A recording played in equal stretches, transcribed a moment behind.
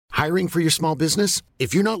Hiring for your small business?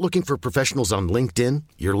 If you're not looking for professionals on LinkedIn,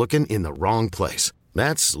 you're looking in the wrong place.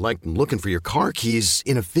 That's like looking for your car keys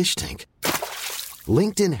in a fish tank.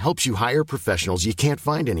 LinkedIn helps you hire professionals you can't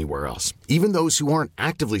find anywhere else, even those who aren't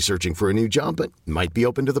actively searching for a new job but might be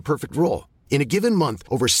open to the perfect role. In a given month,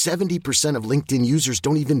 over 70% of LinkedIn users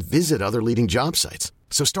don't even visit other leading job sites.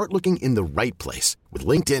 So start looking in the right place. With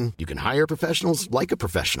LinkedIn, you can hire professionals like a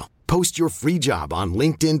professional. Post your free job on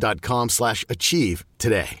linkedin.com/achieve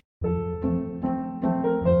today.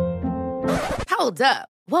 Hold up.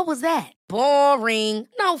 What was that? Boring.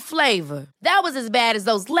 No flavor. That was as bad as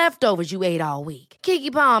those leftovers you ate all week.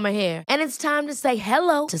 Keke Palmer here. And it's time to say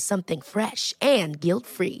hello to something fresh and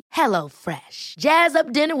guilt-free. Hello Fresh. Jazz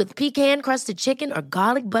up dinner with pecan-crusted chicken or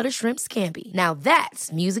garlic butter shrimp scampi. Now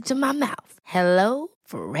that's music to my mouth. Hello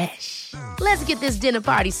Fresh. Let's get this dinner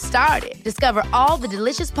party started. Discover all the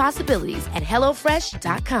delicious possibilities at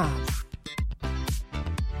hellofresh.com.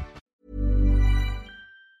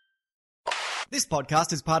 This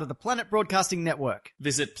podcast is part of the Planet Broadcasting Network.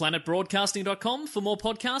 Visit planetbroadcasting.com for more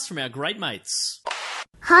podcasts from our great mates.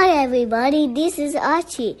 Hi everybody, this is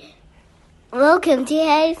Archie. Welcome to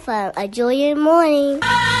Hey Fam. Enjoy your morning.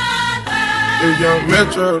 If Young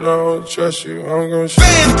Metro don't trust you, I'm gonna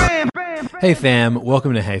shoot. Hey fam,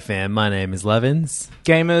 welcome to Hey Fam. My name is Levins.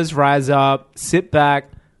 Gamers, rise up, sit back,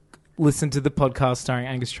 listen to the podcast starring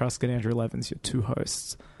Angus Truscott and Andrew Levins, your two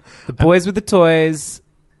hosts. The boys with the toys.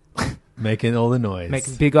 Making all the noise.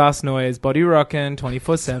 Making big ass noise. Body rocking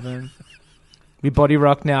 24/7. We body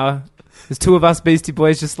rock now. There's two of us Beastie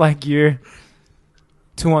Boys just like you.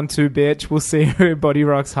 2-on-2, bitch. We'll see who body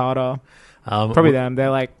rocks harder. Probably them. They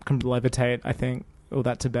like can levitate, I think. All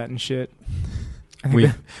that Tibetan shit.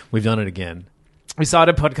 We've done it again. We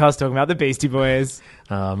started a podcast talking about the Beastie Boys.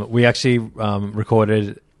 We actually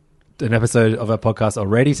recorded an episode of our podcast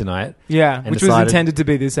already tonight. Yeah, which was intended to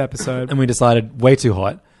be this episode. And we decided way too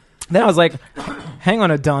hot. Then I was like, hang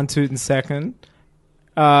on a darn tootin' second.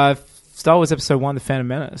 Star Wars Episode 1, The Phantom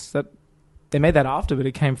Menace. They made that after, but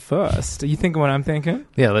it came first. Are you thinking what I'm thinking?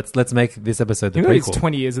 Yeah, let's make this episode the prequel. It's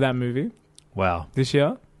 20 years of that movie. Wow. This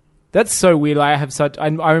year. That's so weird. I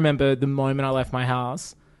remember the moment I left my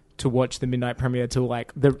house to watch the midnight premiere till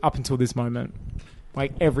up until this moment.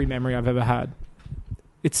 Like every memory I've ever had.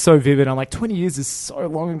 It's so vivid. I'm like, 20 years is so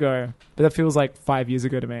long ago. But that feels like 5 years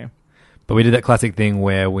ago to me. But we did that classic thing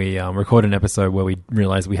where we recorded an episode where we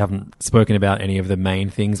realized we haven't spoken about any of the main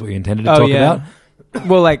things we intended to talk about.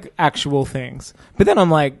 Well, like actual things. But then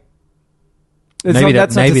I'm like, maybe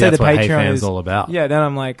that's what Patreon Hey Fam's all about. Yeah, then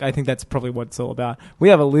I'm like, I think that's probably what it's all about. We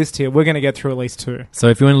have a list here. We're going to get through at least 2. So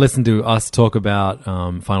if you want to listen to us talk about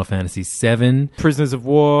Final Fantasy VII... Prisoners of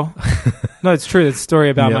War. No, it's true. It's a story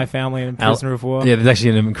about my family and Prisoner of War. Yeah, there's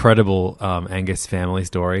actually an incredible Angus family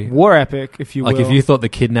story. War epic, if you will. Like if you thought the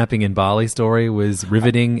kidnapping in Bali story was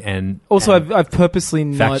riveting and... Also, I've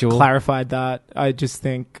purposely factual. not clarified that. I just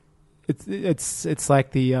think it's like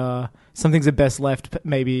the... some things are best left.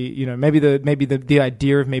 Maybe the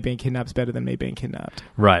idea of me being kidnapped is better than me being kidnapped.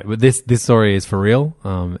 Right, but this story is for real,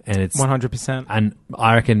 and it's 100%. And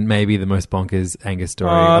I reckon maybe the most bonkers Angus story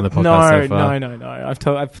on the podcast so far.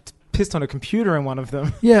 No. I've pissed on a computer in one of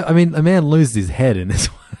them. Yeah, I mean, a man loses his head in this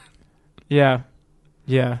one. Yeah.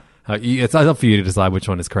 It's up for you to decide which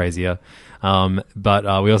one is crazier.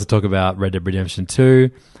 But we also talk about Red Dead Redemption 2.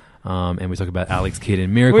 And we talk about Alex Kidd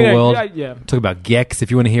in Miracle World. Yeah. Talk about Gex. If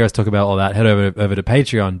you want to hear us talk about all that, head over to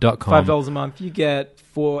patreon.com. $5 a month. You get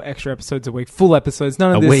 4 extra episodes a week. Full episodes.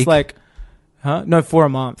 None of a this week? No, 4 a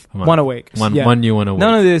month. 1 a week. One new one a week.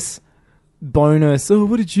 None of this bonus. Oh,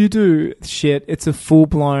 what did you do? Shit. It's a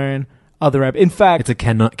full-blown other In fact... It's a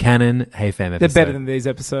canon Hey Fam episode. They're better than these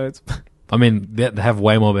episodes. I mean, they have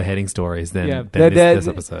way more beheading stories than this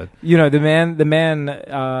episode. You know, the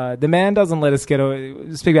man doesn't let us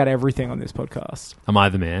speak about everything on this podcast. Am I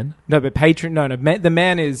the man? No, but the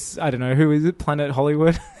man is, I don't know, who is it? Planet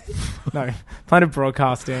Hollywood? No, Planet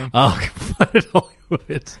Broadcasting. Oh, Planet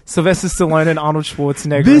Hollywood. Sylvester Stallone and Arnold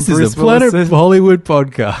Schwarzenegger. This and is Bruce a Planet Willis. Hollywood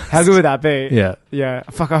podcast. How good would that be? Yeah. Yeah.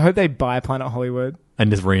 Fuck, I hope they buy Planet Hollywood. And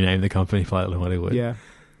just rename the company Planet Hollywood. Yeah.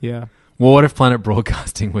 Well, what if Planet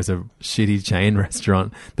Broadcasting was a shitty chain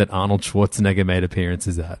restaurant that Arnold Schwarzenegger made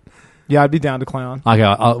appearances at? Yeah, I'd be down to clown. Okay,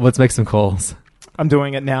 let's make some calls. I'm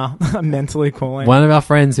doing it now. I'm mentally calling. One of our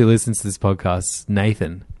friends who listens to this podcast,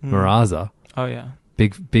 Nathan Maraza. Oh, yeah.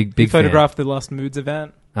 Big he photographed the Lost Moods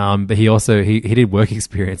event. But he also he did work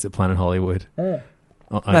experience at Planet Hollywood.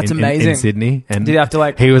 That's amazing. In Sydney. And did you have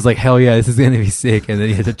to he was like, hell yeah, this is going to be sick. And then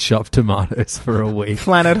he had to chop tomatoes for a week.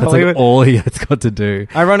 Planet that's Hollywood. Like all he has got to do.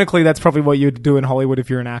 Ironically, that's probably what you'd do in Hollywood if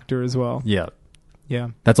you're an actor as well. Yeah. Yeah.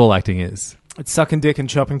 That's all acting is. It's sucking dick and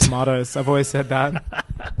chopping tomatoes. I've always said that.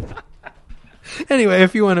 Anyway,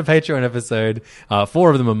 if you want a Patreon episode,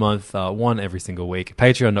 4 of them a month, 1 every single week,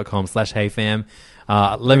 patreon.com/heyfam.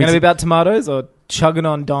 Going to be about tomatoes or chugging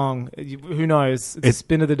on dong? Who knows? It's a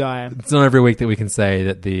spin of the die. It's not every week that we can say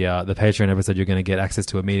that the Patreon episode you're going to get access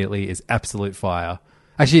to immediately is absolute fire.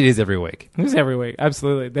 Actually, it is every week. It was every week,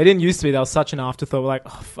 absolutely. They didn't used to be. They were such an afterthought. We're like,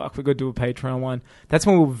 oh, fuck, we're going to do a Patreon one. That's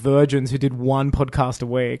when we were virgins who did 1 podcast a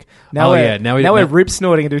week. Now we're rip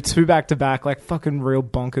snorting and do 2 back-to-back like fucking real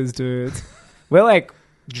bonkers dudes. We're like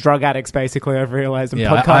drug addicts, basically, I've realised. And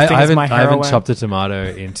podcasting is my heroin. I haven't chopped a tomato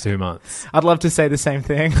in 2 months. I'd love to say the same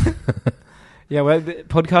thing. Yeah,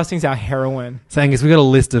 podcasting's our heroin. So, Angus, we got a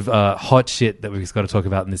list of hot shit that we've got to talk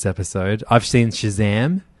about in this episode. I've seen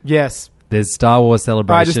Shazam. Yes. There's Star Wars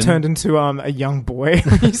Celebration. I just turned into a young boy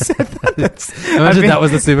when you said that. Imagine that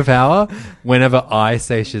was the superpower. Whenever I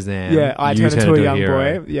say Shazam, I turn into a young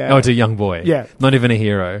boy. Yeah. Oh, to a young boy. Yeah. Not even a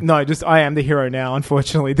hero. No, just I am the hero now,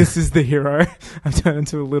 unfortunately. This is the hero. I've turned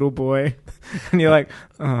into a little boy. And you're like,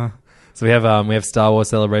 So we have Star Wars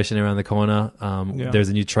Celebration around the corner. There's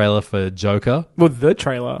a new trailer for Joker. Well, the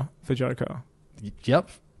trailer for Joker. Yep.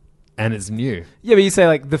 And it's new. Yeah, but you say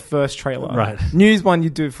like the first trailer. Right. News one you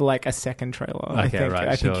do for like a second trailer. Okay,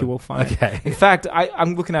 I think you will find. Okay. In fact,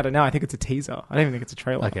 I'm looking at it now. I think it's a teaser. I don't even think it's a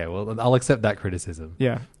trailer. Okay, well, I'll accept that criticism.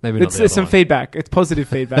 Yeah. Maybe not it's some feedback. It's positive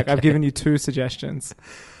feedback. Okay. I've given you 2 suggestions.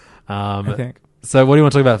 I think. So what do you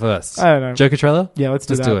want to talk about first? I don't know. Joker trailer? Yeah, let's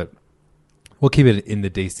do it. We'll keep it in the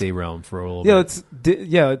DC realm for all. Yeah, let's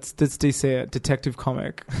DC Detective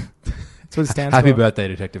Comic. That's what it stands Happy for. birthday,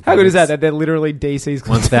 Detective How Comics. good is that? That they're literally DC's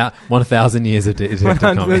 1,000 years of Detective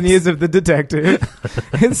 1,000 Comics. years of the detective.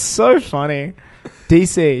 It's so funny.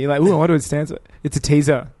 DC. You're like, ooh, what do it stand for? It's a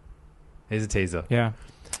teaser. Here's a teaser. Yeah.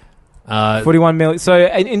 41 million. So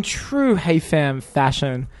in true Hey Fam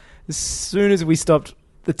fashion, as soon as we stopped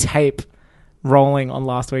the tape rolling on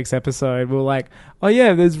last week's episode, we were like, oh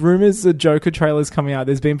yeah, there's rumors the Joker trailer's coming out.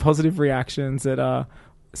 There's been positive reactions at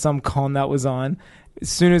some con that was on. As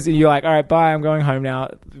soon as you're like, all right, bye, I'm going home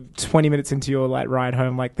now. 20 minutes into your like ride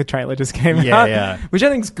home, like the trailer just came out. Yeah. Which I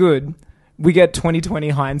think's good. We get 20/20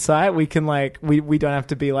 hindsight. We can like we don't have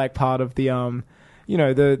to be like part of the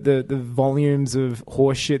the volumes of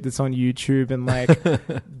horse shit that's on YouTube and like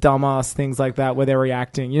dumbass things like that where they're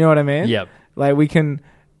reacting. You know what I mean? Yep. Like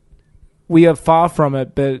we are far from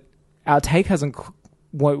it, but our take hasn't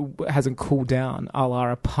cooled down a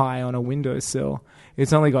la a pie on a windowsill.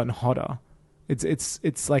 It's only gotten hotter.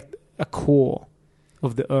 It's like a core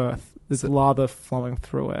of the earth. There's lava flowing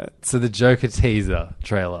through it. So the Joker teaser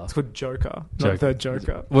trailer. It's called Joker, not the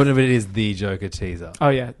Joker. Whatever it is, the Joker teaser. Oh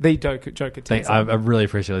yeah, the Joker teaser. I really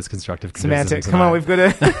appreciate this constructive criticism semantics. tonight. Come on, we've got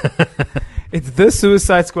to. It's the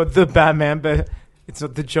Suicide Squad, the Batman, but it's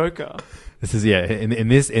not the Joker. This is in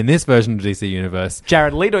this version of DC Universe,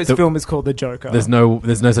 Jared Leto's film is called The Joker. There's no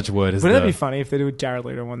such word as. Wouldn't that be funny if they do a Jared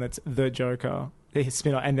Leto one that's The Joker? His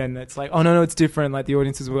spin-off, and then it's like, oh no, it's different. Like the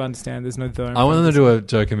audiences will understand. There's no the. I want them to do a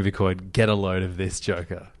Joker movie called "Get a Load of This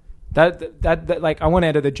Joker." That like I want to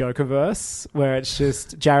enter the Jokerverse where it's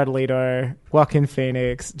just Jared Leto, Joaquin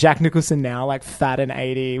Phoenix, Jack Nicholson now like fat and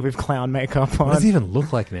 80 with clown makeup on. What does he even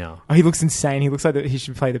look like now? Oh, he looks insane. He looks like he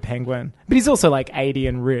should play the Penguin, but he's also like 80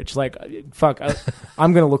 and rich. Like fuck,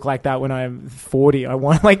 I'm gonna look like that when I'm 40. I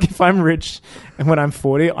want like if I'm rich and when I'm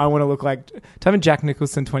 40, I want to look like type in Jack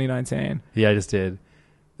Nicholson 2019. Yeah, I just did.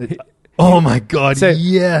 Oh my god! So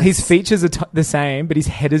yes, his features are the same, but his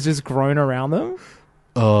head has just grown around them.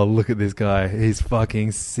 Oh, look at this guy. He's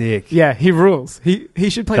fucking sick. Yeah, he rules. He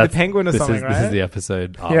should play the Penguin or something, right? This is the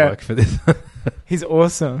episode artwork for this. He's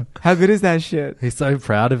awesome. How good is that shit? He's so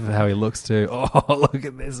proud of how he looks too. Oh, look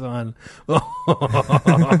at this one.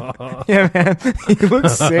 Oh. Yeah, man. He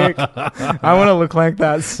looks sick. I want to look like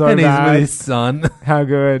that so bad. And he's with his son. How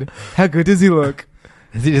good? How good does he look?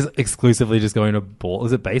 Is he just exclusively just going to ball?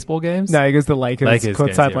 Is it baseball games? No, he goes to Lakers.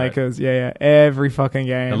 Courtside Lakers. Yeah. Every fucking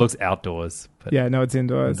game. It looks outdoors. But yeah, no, it's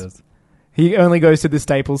indoors. He only goes to the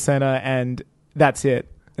Staples Center and that's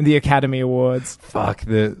it. And the Academy Awards. Fuck. How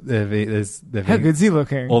good's he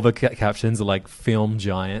looking? All the captions are like film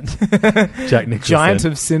giant. Jack Nicholson. Giant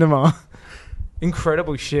of cinema.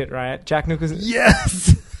 Incredible shit, right? Jack Nicholson.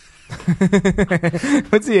 Yes!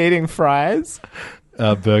 What's he eating? Fries?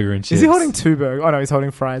 Burger and chips. Is he holding 2 burgers? Oh no, he's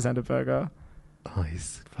holding fries and a burger. Oh,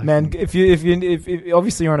 he's fucking... Man, if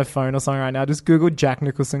obviously you're on a phone or something right now, just Google Jack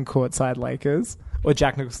Nicholson courtside Lakers or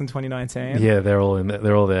Jack Nicholson 2019. Yeah, they're all in.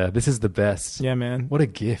 They're all there. This is the best. Yeah, man. What a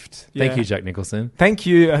gift! Yeah. Thank you, Jack Nicholson. Thank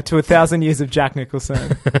you to 1,000 years of Jack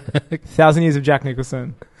Nicholson. 1,000 years of Jack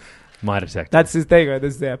Nicholson. My Detective. That's his. There you go.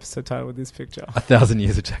 This is the episode title with this picture. 1,000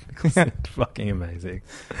 Years of Jack Nicholson. Fucking amazing.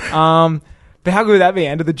 But how good would that be?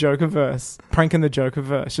 End of the Jokerverse, pranking the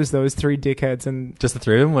Jokerverse. Just those three dickheads, and Just the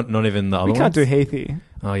three of them? Not even the other we ones? can't do Heathy.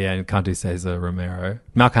 Oh, yeah, and can't do Cesar Romero.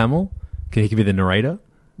 Mark Hamill? He could be the narrator?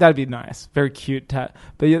 That'd be nice. Very cute.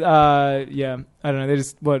 But yeah, I don't know. They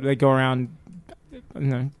just they go around,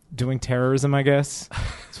 doing terrorism. I guess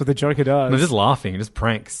that's what the Joker does. They're just laughing, just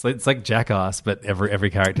pranks. It's like Jackass, but every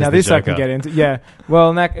character. Now the this Joker. I can get into. Yeah.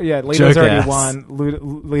 Well, Leto's Joke already ass. won.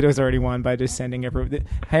 Leto's already won by just sending everyone.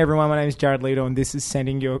 Hey everyone, my name is Jared Leto, and this is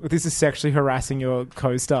sexually harassing your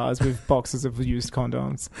co-stars with boxes of used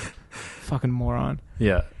condoms. Fucking moron.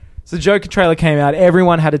 Yeah. So the Joker trailer came out.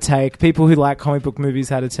 Everyone had a take. People who like comic book movies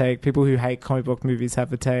had a take. People who hate comic book movies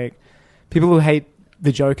have a take. People who hate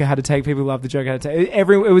the Joker had a take. People who love the Joker had a take. It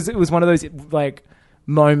was one of those like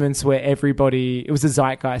moments where everybody. It was a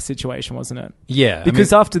zeitgeist situation, wasn't it? Yeah.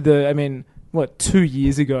 Because after 2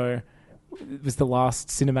 years ago, it was the last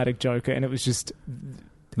cinematic Joker, and it was just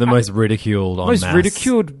the most ridiculed en most masse.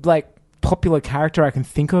 ridiculed like popular character I can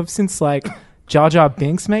think of since like Jar Jar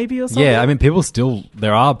Binks maybe or something. Yeah, I mean,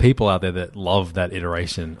 there are people out there that love that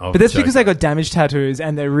iteration of But that's Joker. because they got damage tattoos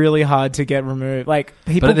and they're really hard to get removed. Like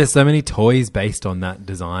people, But there's so many toys based on that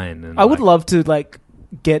design. And I would love to like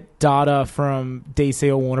get data from DC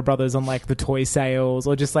or Warner Brothers on like the toy sales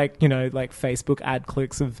or just like like Facebook ad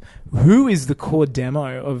clicks of who is the core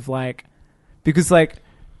demo of like, because like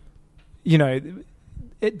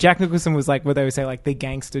Jack Nicholson was like what they would say like the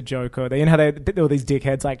gangster Joker. They how all these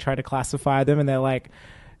dickheads like try to classify them, and they're like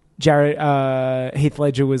Heath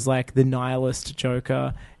Ledger was like the nihilist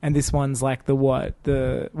Joker, and this one's like what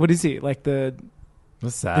is he like the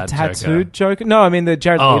sad tattooed Joker? No, I mean the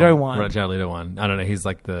Jared Leto one. Right, Jared Leto one. I don't know. He's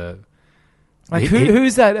like the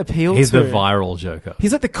who's that appeal he's to? the viral Joker.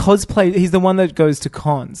 He's like the cosplay. He's the one that goes to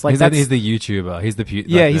cons. Like he's the YouTuber. He's the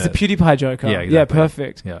he's the PewDiePie Joker. Yeah, exactly. Yeah,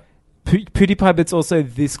 perfect. Yeah. PewDiePie, but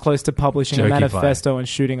it's this close to publishing a Jokey manifesto and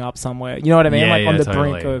shooting up somewhere. You know what I mean? Like on the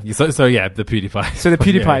brink of. So yeah, the PewDiePie. So the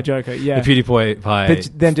PewDiePie Joker, yeah. The PewDiePie. But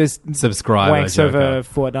then just subscriber wanks Joker. over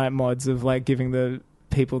Fortnite mods of like giving the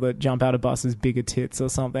people that jump out of buses bigger tits or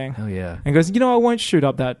something. Oh yeah. And goes, I won't shoot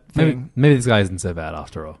up that thing. Maybe this guy isn't so bad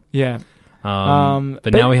after all. Yeah.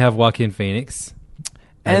 But now we have Joaquin Phoenix.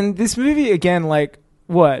 And this movie again, like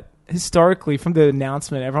what? Historically, from the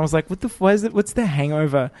announcement, everyone was like, what's the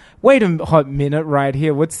hangover? Wait a hot minute right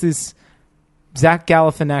here. What's this Zach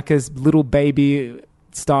Galifianakis little baby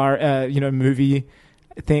star, movie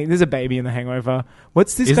thing? There's a baby in the hangover.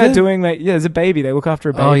 What's this guy doing? Like, yeah, there's a baby. They look after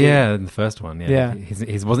a baby. Oh, yeah, in the first one. Yeah.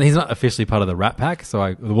 He's not officially part of the Rat Pack,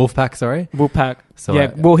 the Wolf Pack, sorry. Wolf Pack. So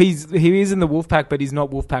yeah, he is in the Wolf Pack, but he's not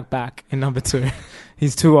Wolf Pack back in number 2.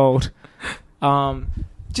 He's too old.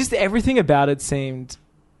 Just everything about it seemed...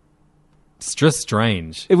 It's just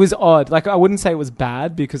strange. It was odd. Like, I wouldn't say it was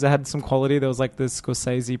bad because it had some quality. There was like the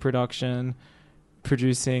Scorsese production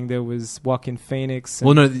producing. There was Joaquin Phoenix.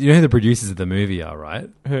 Well, no, you know who the producers of the movie are, right?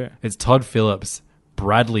 Who? It's Todd Phillips,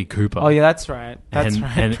 Bradley Cooper. Oh, yeah, that's right. And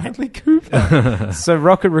Bradley Cooper. So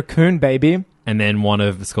Rocket Raccoon, baby. And then one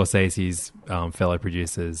of Scorsese's fellow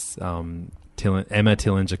producers, Emma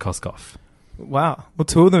Tillinger-Koskov. Wow. Well,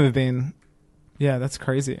 2 of them have been... Yeah, that's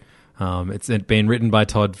crazy. It's been written by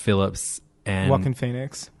Todd Phillips and Joaquin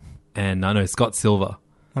Phoenix. And Scott Silver.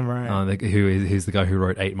 I'm right. Who's the guy who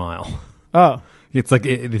wrote 8 Mile. Oh. It's like,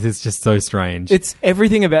 this is just so strange. It's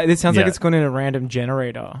everything about it. Sounds like it's gone in a random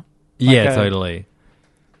generator. Yeah, totally.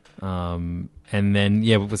 And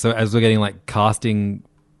then, so as we're getting like casting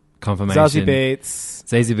confirmation.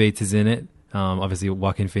 Zazie Beetz is in it. Obviously,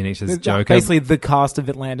 Joaquin Phoenix is Joker. Basically, the cast of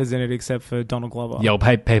Atlanta's in it, except for Donald Glover. Yeah,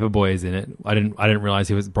 Paperboy is in it. I didn't realize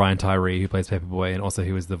he was Brian Tyree, who plays Paperboy, and also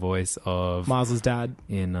he was the voice of Miles' dad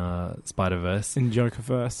in Spider-Verse. In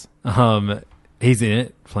Jokerverse. He's in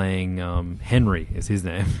it, playing Henry is his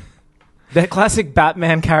name. That classic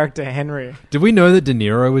Batman character, Henry. Did we know that De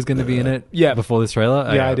Niro was going to be in it? Yeah. Before this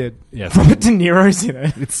trailer? Yeah, I did. Yeah, Robert De Niro's in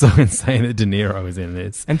it. It's so insane that De Niro is in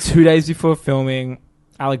this. And 2 days before filming,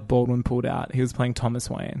 Alec Baldwin pulled out. He was playing Thomas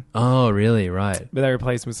Wayne. Oh, really? Right. But they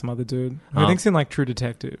replaced him with some other dude. I think he's in like True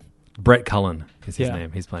Detective. Brett Cullen is his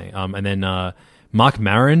name. He's playing. And then Mark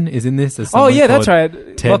Maron is in this. As oh yeah, that's right.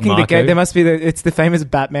 Ted Locking Marco. the gate. There must be it's the famous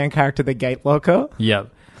Batman character, the Gate Locker.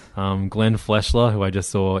 Yep. Glenn Fleshler, who I just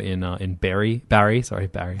saw in Barry. Ben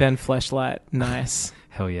Fleshlight. Nice.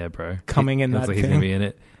 Hell yeah, bro. Coming in that like thing. He's gonna be in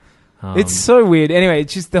it. It's so weird. Anyway,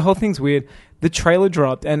 it's just the whole thing's weird. The trailer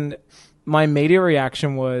dropped and my immediate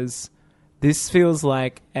reaction was, this feels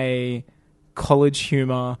like a college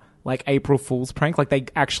humor, like April Fool's prank. Like they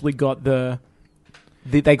actually got the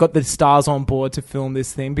they got the stars on board to film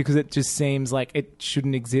this thing because it just seems like it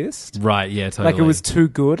shouldn't exist. Right, yeah, totally. Like it was too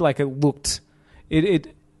good. Like it looked, it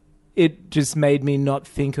just made me not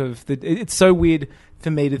think of the. It's so weird for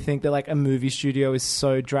me to think that like a movie studio is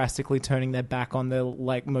so drastically turning their back on their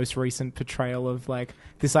like most recent portrayal of like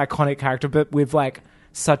this iconic character, but with like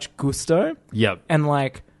such gusto. Yep. And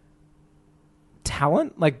like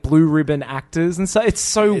talent, like blue ribbon actors, and so it's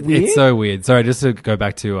so weird. It's so weird. Sorry, just to go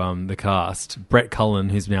back to the cast. Brett Cullen,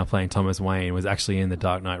 who's now playing Thomas Wayne, was actually in The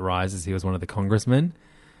Dark Knight Rises. He was one of the congressmen.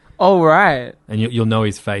 Oh, right. And you'll know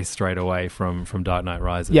his face straight away from Dark Knight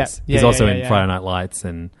Rises. Yeah. He's also in Friday Night Lights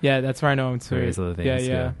and yeah, that's where I know him too. various other things.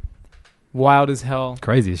 Yeah. Wild as hell.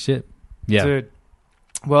 Crazy as shit. Yeah. Dude.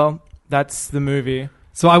 Well, that's the movie.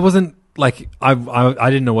 So I wasn't like I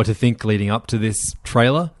didn't know what to think leading up to this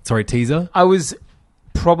teaser. I was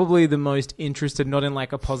probably the most interested, not in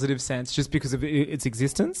like a positive sense, just because of its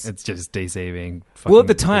existence. It's just DC being fucking well, at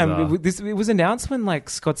the time, bizarre. it was announced when like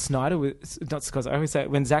Scott Snyder was not Scott. I always say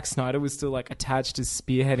when Zack Snyder was still like attached to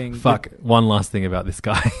spearheading. One last thing about this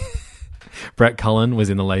guy. Brett Cullen was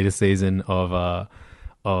in the latest season of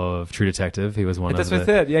True Detective. He was one That's of what I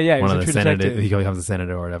said. Yeah. one He of was the a True senators. Detective. He becomes a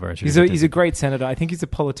senator or whatever. He's a great senator. I think he's a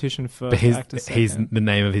politician first. But his actor second. the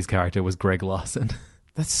name of his character was Greg Larson.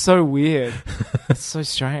 That's so weird. That's so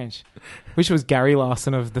strange. Wish it was Gary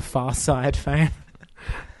Larson of the Far Side fame.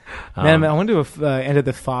 Man, I wonder if entered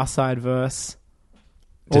the Far Side verse.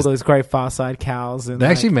 All those great Far Side cows. And they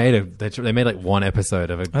actually made they made like one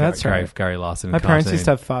episode of a that's right. Gary Larson. My parents cartoon. used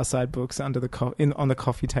to have Far Side books under on the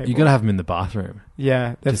coffee table. You got to have them in the bathroom.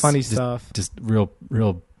 Yeah, they're funny stuff. Just real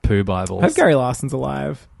poo Bibles. I hope Gary Larson's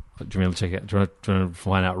alive. Do you want to check it? Do you want to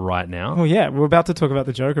find out right now? Oh yeah, we're about to talk about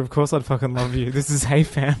the Joker. Of course, I'd fucking love you. This is Hey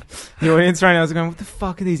Fam. The audience right now is going, "What the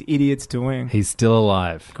fuck are these idiots doing?" He's still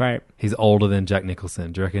alive. Great. He's older than Jack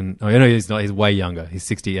Nicholson. Do you reckon? Oh, no, he's not. He's way younger. He's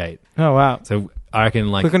 68. Oh wow. So I reckon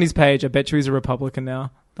like Click on his page. I bet you he's a Republican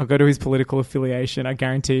now. I'll go to his political affiliation. I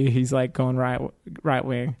guarantee you he's like going right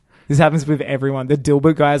wing. This happens with everyone. The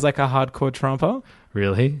Dilbert guy is like a hardcore Trumper.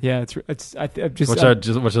 Really? Yeah, it's. I just. What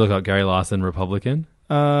should I look up? Gary Larson, Republican.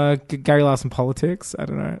 Gary Larson politics. I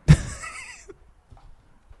don't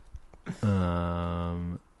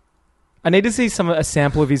know. I need to see a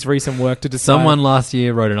sample of his recent work to decide. Someone last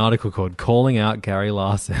year wrote an article called "Calling Out Gary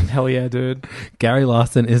Larson." Hell yeah, dude! Gary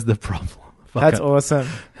Larson is the problem. That's awesome.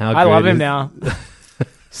 I love him now.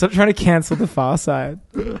 Stop trying to cancel the Far Side.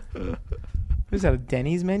 Is that a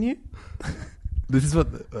Denny's menu? This is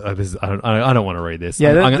what this is. I don't want to read this.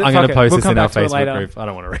 Yeah, I'm going to post we'll this in our come back to it Facebook later. group. I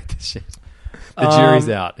don't want to read this shit. The jury's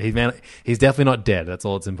out. He's definitely not dead. That's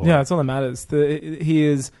all that's important. Yeah, that's all that matters. He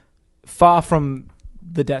is far from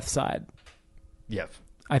the death side. Yep.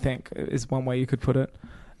 I think is one way you could put it.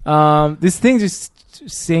 This thing just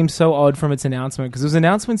seems so odd from its announcement because it was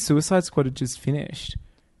announced when Suicide Squad had just finished.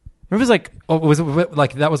 Remember, it was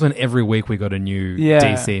like that was when every week we got a new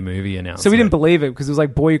DC movie announced. So we didn't believe it because it was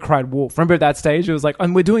like Boy Who Cried Wolf. Remember at that stage it was like,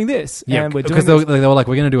 and we're doing this, and we're doing because this. they were like,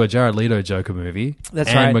 we're going to do a Jared Leto Joker movie. That's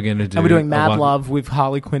and right. We're going to do, and we're doing Mad Love with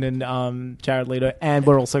Harley Quinn and Jared Leto, and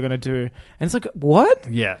we're also going to do, and it's like what?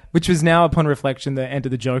 Yeah, which was now upon reflection the end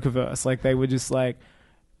of the Jokerverse. Like they were just like,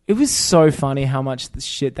 it was so funny how much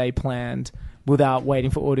shit they planned without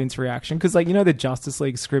waiting for audience reaction because like the Justice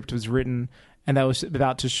League script was written and they were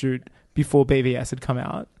about to shoot before BVS had come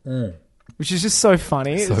out, which is just so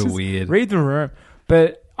funny. So it's just, weird. Read the room.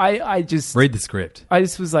 But I just... Read the script. I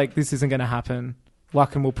just was like, this isn't going to happen.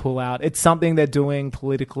 Lucken will pull out. It's something they're doing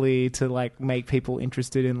politically to like make people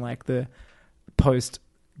interested in like the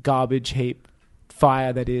post-garbage heap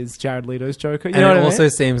fire that is Jared Leto's Joker. You know what I mean? Also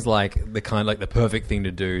seems like the perfect thing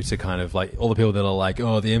to do to kind of like all the people that are like,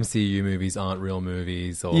 oh, the MCU movies aren't real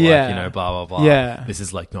movies or like, blah, blah, blah. Yeah. This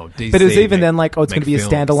is like, no, DC. But it was even then like, oh, it's going to be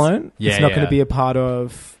films. a standalone. Yeah, it's not going to be a part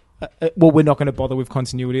of... we're not going to bother with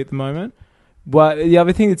continuity at the moment. But the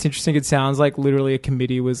other thing that's interesting, it sounds like literally a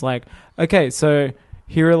committee was like, okay, so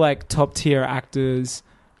here are like top tier actors.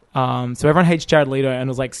 So everyone hates Jared Leto, and it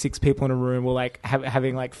was like 6 people in a room were like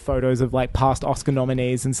having like photos of like past Oscar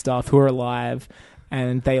nominees and stuff who are alive,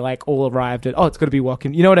 and they like all arrived at it's got to be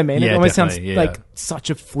Joaquin. You know what I mean? Yeah, it almost sounds definitely, like such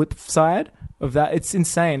a flip side of that. It's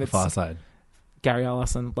insane. It's Far Side. Gary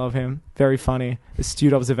Larson, love him. Very funny.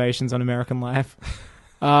 Astute observations on American life.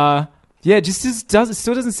 It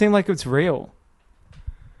still doesn't seem like it's real.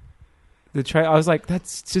 I was like, that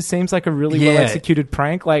just seems like a really well executed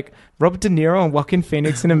prank. Like Robert De Niro and Joaquin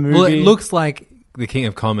Phoenix in a movie. Well, it looks like The King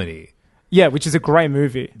of Comedy. Yeah, which is a great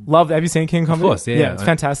movie. Love. Have you seen King of Comedy? Of course, yeah. It's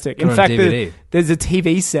fantastic. Got In fact, DVD. there's a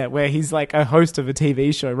TV set where he's like a host of a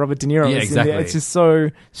TV show. Robert De Niro Yeah, is in there. exactly. It's just so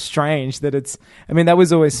strange that that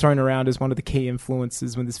was always thrown around as one of the key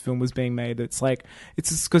influences when this film was being made. It's like, it's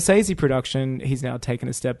a Scorsese production. He's now taken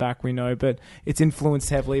a step back, we know, but it's influenced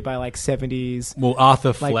heavily by like 70s. Well,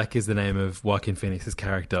 Arthur Fleck is the name of Joaquin Phoenix's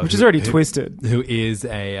character. Which is already twisted. Who is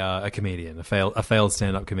a comedian, a failed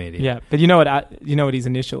stand-up comedian. Yeah, but you know what his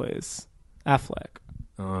initial is? Affleck.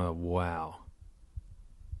 Oh, wow.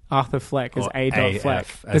 Arthur Fleck is Or A. Fleck.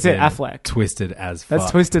 AF, That's as it, in Affleck. Twisted as fuck.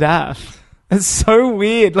 That's Twisted Af. That's so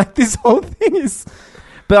weird. Like, this whole thing is...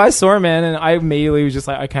 But I saw him, man, and I immediately was just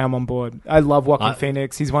like, okay, I'm on board. I love Joaquin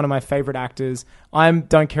Phoenix. He's one of my favorite actors. I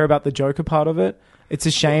don't care about the Joker part of it. It's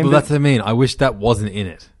a shame. Well, that's what I mean. I wish that wasn't in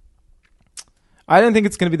it. I don't think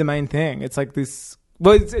it's going to be the main thing. It's like this...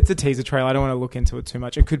 Well, it's a teaser trailer. I don't want to look into it too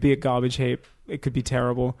much. It could be a garbage heap. It could be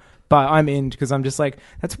terrible. But I'm in because I'm just like,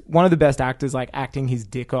 that's one of the best actors, like, acting his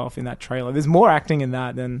dick off in that trailer. There's more acting in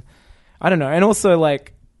that than... I don't know. And also,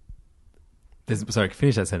 like... Sorry,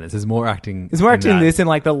 finish that sentence. There's more acting... There's more acting in this in,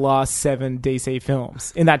 like, the last 7 DC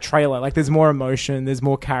films. In that trailer. Like, there's more emotion. There's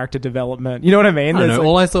more character development. You know what I mean? I don't know. Like,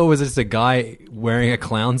 All I saw was just a guy wearing a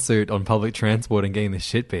clown suit on public transport and getting the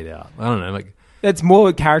shit beat out. I don't know. Like, it's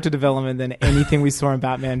more character development than anything we saw in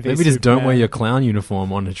Batman v maybe just don't Superman. wear your clown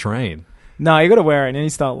uniform on a train. No, you got to wear it and then you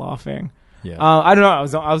start laughing. Yeah. I don't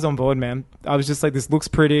know. I was on board, man. I was just like, this looks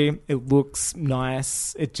pretty. It looks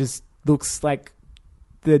nice. It just looks like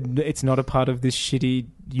it's not a part of this shitty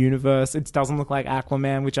universe. It doesn't look like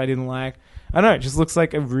Aquaman, which I didn't like. I don't know. It just looks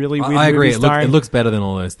like a really weird I agree. movie starring... It looks better than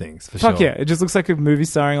all those things, for Fuck sure. yeah. It just looks like a movie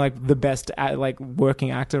starring like the best like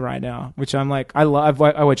working actor right now, which I'm like, I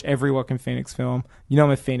watch every Joaquin Phoenix film. You know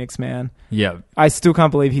I'm a Phoenix man. Yeah. I still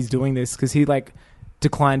can't believe he's doing this because he like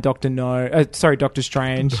declined Doctor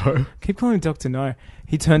Strange. No. Keep calling him Doctor No.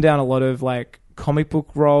 He turned down a lot of like comic book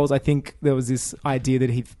roles. I think there was this idea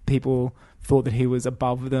that people thought that he was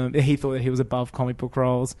above them. He thought that he was above comic book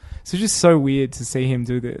roles. So it's just so weird to see him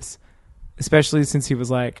do this, especially since he was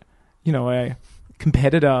like, you know, a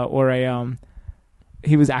competitor or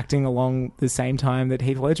he was acting along the same time that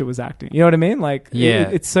Heath Ledger was acting. You know what I mean? Like, yeah,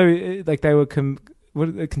 it's so like they were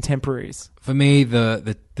contemporaries. For me,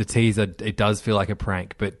 the teaser, it does feel like a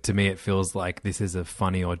prank, but to me it feels like this is a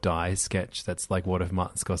Funny or Die sketch. That's like what if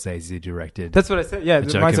Martin Scorsese directed. That's what I said. Yeah,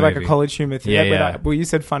 it reminds me of like a college humor thing. Yeah, yeah. Well, you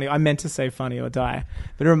said funny. I meant to say Funny or Die,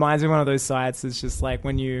 but it reminds me of one of those sites that's just like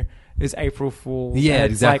when it's April Fool's. Yeah, and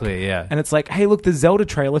it's exactly, like, yeah. And it's like, hey, look, the Zelda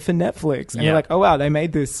trailer for Netflix. And Yeah. you're like, oh, wow, they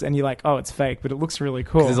made this. And you're like, oh, it's fake, but it looks really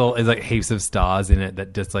cool. There's like heaps of stars in it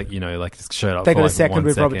that just like, you know, like just showed up They for got a like second 1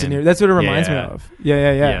 with Robert De second. Niro. That's what it reminds me Yeah. of.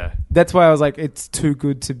 Yeah. That's why I was like, it's too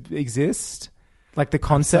good to exist. Like the So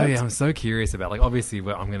concept. yeah, I'm so curious about, like, obviously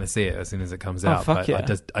I'm going to see it as soon as it comes out, fuck but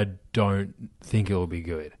yeah. I don't think it will be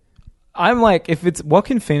good. I'm like, if it's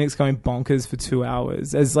Joaquin Phoenix going bonkers for 2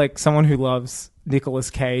 hours, as like someone who loves Nicolas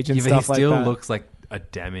Cage and Yeah, but stuff he like still that. looks like a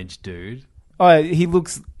damaged dude. Oh, he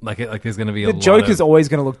looks... Like there's going to be The a lot Joker's of, always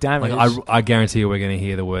going to look damaged. like I guarantee you we're going to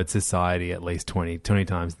hear the word society at least 20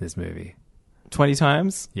 times in this movie. 20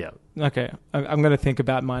 times? Yeah. Okay. I'm going to think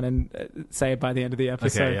about mine and say it by the end of the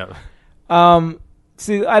episode. Okay, yeah.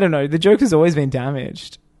 See, I don't know. The Joker's always been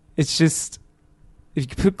damaged. It's just... If you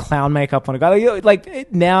could put clown makeup on a guy...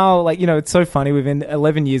 Like now, like, you know, it's so funny. Within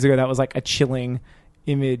 11 years ago, that was like a chilling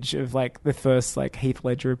image of like the first like Heath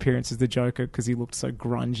Ledger appearance as the Joker because he looked so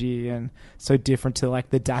grungy and so different to like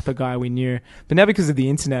the dapper guy we knew. But now because of the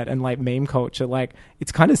internet and like meme culture, like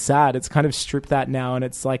it's kind of sad. It's kind of stripped that now and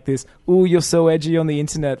it's like this, ooh, you're so edgy on the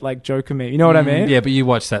internet, like Joker meme. You know what I mean? Yeah, but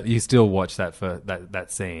you still watch that for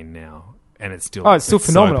that scene now. And it's still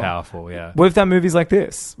phenomenal. So powerful, yeah. What if that movie's like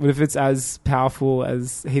this? What if it's as powerful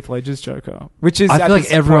as Heath Ledger's Joker? Which is, I feel like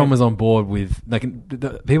this everyone point- was on board with like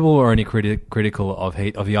people were only critical of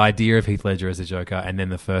the idea of Heath Ledger as a Joker, and then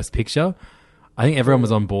the first picture. I think everyone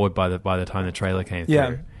was on board by the time the trailer came through.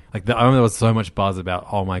 Yeah. Like I remember there was so much buzz about,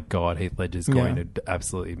 oh my god, Heath Ledger's going to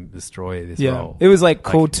absolutely destroy this role. It was like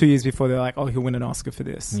called 2 years before. They're like, oh, he'll win an Oscar for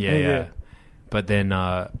this. Yeah. But then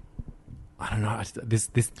I don't know. This.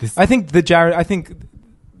 I think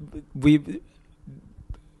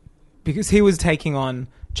because he was taking on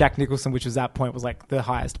Jack Nicholson, which was that point was like the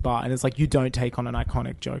highest bar, and it's like you don't take on an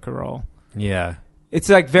iconic Joker role. Yeah. It's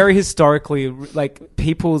like very historically, like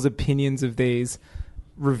people's opinions of these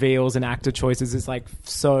reveals and actor choices is like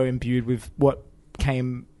so imbued with what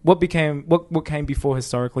came before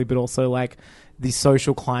historically, but also like the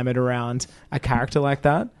social climate around a character like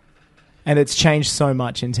that. And it's changed so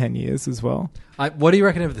much in 10 years as well. What do you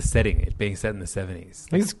reckon of the setting, it being set in the 70s?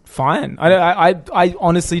 It's fine. I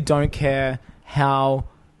honestly don't care how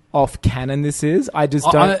off canon this is. I just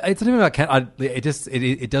don't. It's not even about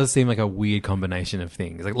it does seem like a weird combination of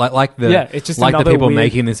things. Like it's just like the another people weird-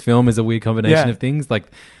 making this film is a weird combination of things. Like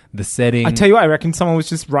the setting. I tell you what, I reckon someone was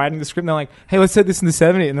just writing the script and they're like, hey, let's set this in the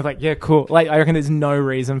 70s. And they're like, yeah, cool. Like, I reckon there's no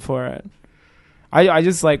reason for it. I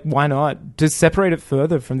just like, why not? Just separate it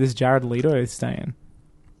further from this Jared Leto stain.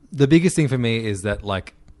 The biggest thing for me is that,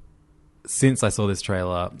 like, since I saw this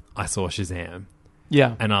trailer, I saw Shazam.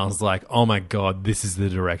 Yeah. And I was like, oh my God, this is the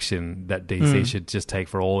direction that DC should just take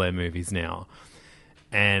for all their movies now.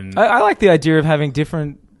 And I like the idea of having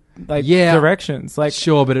different directions. Like,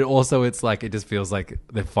 sure, but it's like, it just feels like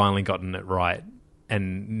they've finally gotten it right.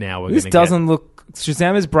 And now we're this going to doesn't look...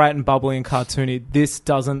 Shazam is bright and bubbly and cartoony. This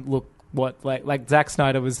doesn't look like Zack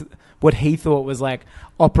Snyder was what he thought was like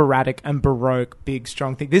operatic and baroque, big,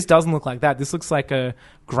 strong thing. This doesn't look like that. This looks like a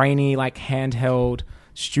grainy, like handheld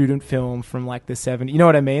student film from like the 70s. You know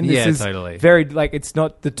what I mean? This is totally. Very like, it's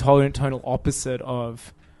not the tonal opposite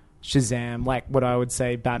of Shazam, like what I would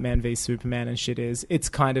say Batman v Superman and shit is. It's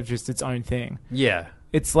kind of just its own thing. Yeah.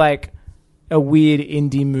 It's like a weird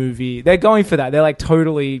indie movie. They're going for that. They're like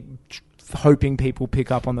totally hoping people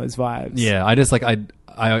pick up on those vibes. Yeah, I just like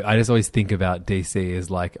I just always think about DC as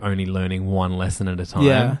like only learning one lesson at a time.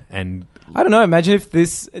 Yeah. And I don't know. Imagine if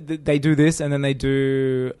they do this and then they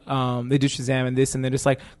do Shazam and this and they're just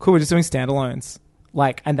like, cool, we're just doing standalones.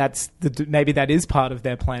 Like, and that's maybe that is part of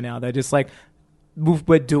their plan now. They're just like,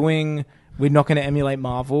 we're not going to emulate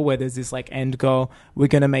Marvel where there's this like end goal. We're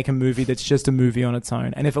going to make a movie that's just a movie on its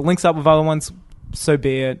own. And if it links up with other ones, so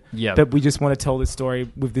be it. Yeah. But we just want to tell this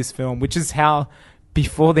story with this film, which is how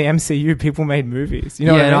before the MCU people made movies. You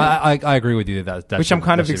know what I mean? I agree with you that which I'm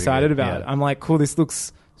kind of excited about. Yeah. I'm like, cool,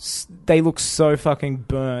 they look so fucking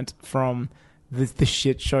burnt from the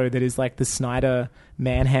shit show that is like the Snyder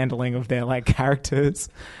manhandling of their like characters.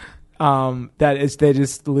 They're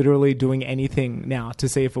just literally doing anything now to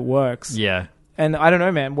see if it works. Yeah. And I don't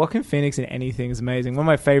know, man. Joaquin Phoenix in anything is amazing. One of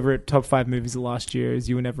my favorite top 5 movies of last year is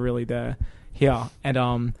You Were Never Really There. Here.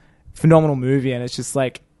 And phenomenal movie. And it's just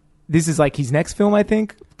like, this is like his next film, I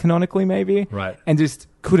think, canonically maybe. Right. And just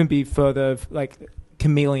couldn't be further like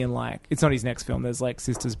chameleon-like. It's not his next film. There's like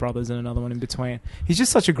Sisters, Brothers, and another one in between. He's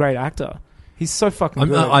just such a great actor. He's so fucking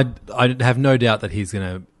good. I have no doubt that he's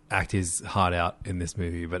going to act his heart out in this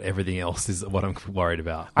movie, but everything else is what I'm worried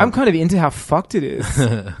about. I'm kind of into how fucked it is.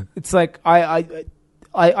 It's like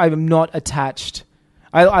I'm not attached.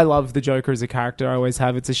 I love the Joker as a character. I always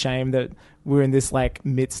have. It's a shame that we're in this like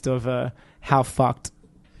midst of how fucked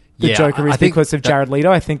the Joker is because of Jared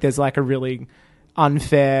Leto. I think there's like a really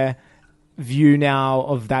unfair view now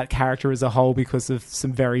of that character as a whole because of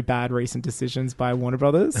some very bad recent decisions by Warner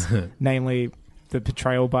Brothers, namely the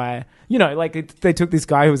portrayal by, they took this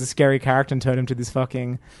guy who was a scary character and turned him to this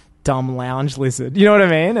fucking dumb lounge lizard. You know what I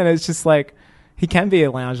mean? And it's just like, he can be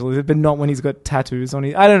a lounge lizard, but not when he's got tattoos on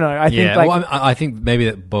his... I don't know. I think maybe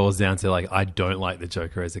that boils down to like, I don't like the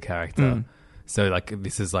Joker as a character. So like,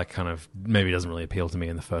 this is like kind of, maybe doesn't really appeal to me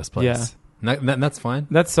in the first place. Yeah. And that's fine.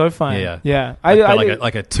 That's so fine. Yeah.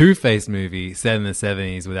 Like a Two-Face movie set in the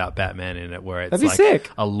 70s without Batman in it, where it's that'd be like sick.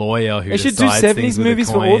 A lawyer who they should decides do 70s things with movies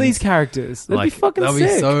the for all coins. these characters. That'd be fucking sick.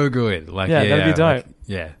 That'd be so good. Like, that'd be dope.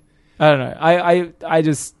 Like, I don't know.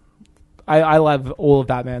 I love all of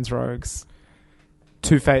Batman's rogues.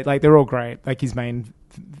 Two-Face, like they're all great. Like his main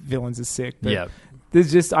villains are sick. But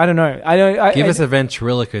there's just, I don't know. Give us a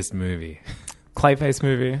ventriloquist movie. Clayface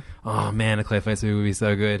movie. Oh man, a Clayface movie would be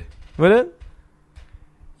so good. Would it?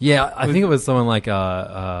 Yeah, I think it was someone like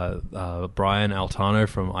Brian Altano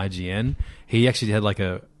from IGN. He actually had like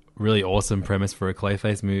a really awesome premise for a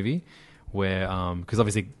Clayface movie where, because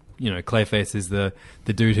obviously, Clayface is the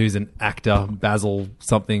dude who's an actor. Basil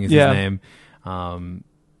something is his name.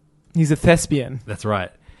 He's a thespian. That's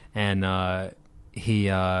right. And he...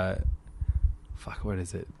 what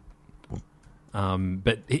is it?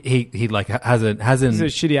 But he like has a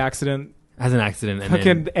shitty accident. Has an accident.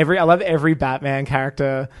 And I love every Batman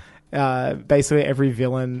character. Basically every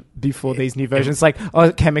villain before these new versions, like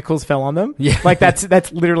chemicals fell on them. Yeah, like that's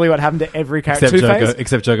literally what happened to every character.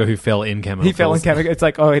 Except Joker, who fell in chemicals. He fell in chemicals. It's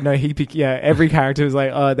like, oh no, every character was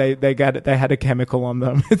like, they had a chemical on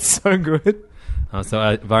them. It's so good.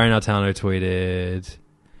 So Varian Altano tweeted,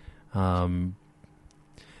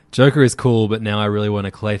 Joker is cool, but now I really want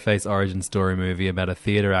a Clayface origin story movie about a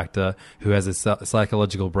theater actor who has a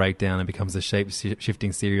psychological breakdown and becomes a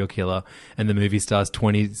shape-shifting serial killer, and the movie stars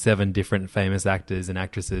 27 different famous actors and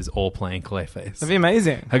actresses all playing Clayface. That'd be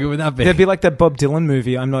amazing. How good would that be? It'd be like that Bob Dylan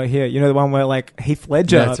movie, I'm Not Here. You know, the one where like Heath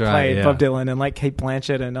Ledger played Bob Dylan and like Kate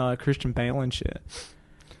Blanchett and Christian Bale and shit.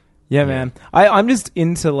 Yeah, man. I'm just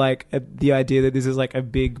into like the idea that this is like a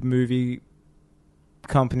big movie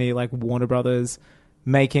company like Warner Brothers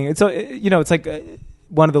making it. So it's like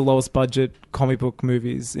one of the lowest budget comic book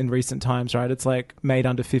movies in recent times, right? It's like made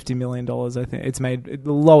under $50 million. I think it's made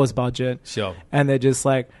the lowest budget. Sure. And they're just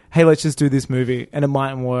like, hey, let's just do this movie, and it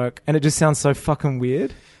mightn't work, and it just sounds so fucking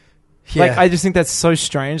weird. Yeah. Like I just think that's so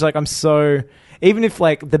strange. Like even if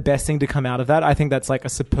like the best thing to come out of that, I think that's like a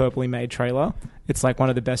superbly made trailer. It's like one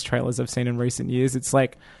of the best trailers I've seen in recent years. It's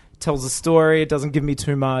like tells a story. It doesn't give me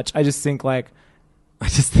too much. I just think like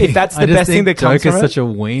if that's the best thing that comes from it. Joker's such a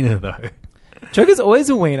wiener though. Joker's always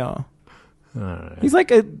a wiener. I don't know. He's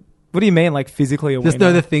like what do you mean, like physically a wiener? Just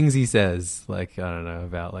know the things he says. Like, I don't know,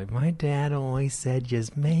 about like, my dad always said,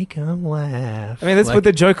 just make him laugh. I mean, that's like, what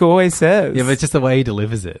the Joker always says. Yeah, but it's just the way he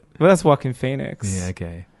delivers it. Well, that's Joaquin Phoenix. Yeah,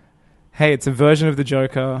 okay. Hey, it's a version of the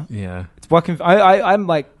Joker. Yeah. It's Joaquin. I'm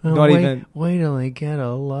like even. Wait till they get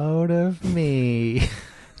a load of me.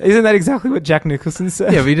 Isn't that exactly what Jack Nicholson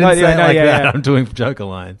said? Yeah, but he didn't say it like that. Yeah. I'm doing Joker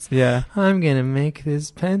lines. Yeah. I'm gonna make this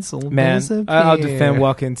pencil disappear. I'll defend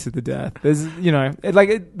Joaquin to the death. There's,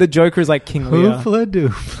 the Joker is like King Lear. Hoopla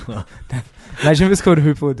doopla. Imagine if it's called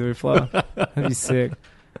Hoopla Doopla. That'd be sick.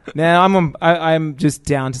 Now I'm just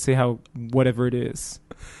down to see how whatever it is.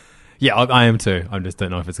 Yeah, I am too. I just don't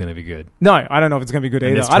know if it's going to be good. No, I don't know if it's going to be good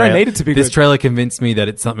either. I don't need it to be good. This trailer convinced me that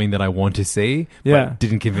it's something that I want to see, but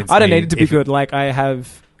didn't convince me. I don't need it to be good. Like I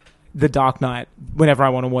have The Dark Knight whenever I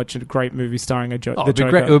want to watch a great movie starring the Joker.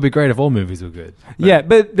 It would be great if all movies were good. Yeah,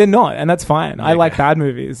 but they're not, and that's fine. I like bad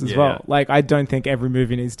movies as well. Yeah. Like I don't think every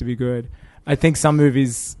movie needs to be good. I think some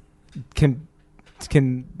movies can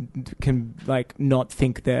like not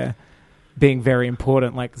think they're being very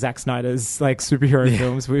important, like Zack Snyder's like superhero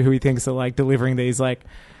films, who he thinks are like delivering these like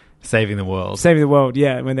saving the world.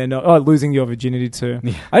 Yeah, when they're not losing your virginity too.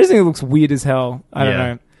 Yeah. I just think it looks weird as hell. I don't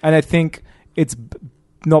know, and I think it's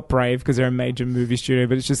not brave because they're a major movie studio,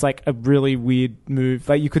 but it's just like a really weird move.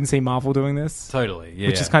 Like you couldn't see Marvel doing this. Totally, yeah.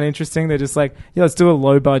 Which is kind of interesting. They're just like, let's do a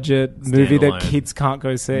low budget movie that kids can't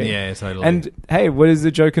go see. Yeah, totally. And hey, what does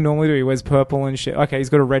the Joker normally do? He wears purple and shit. Okay, he's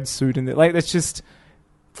got a red suit in there. Like that's just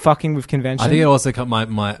fucking with convention. I think it also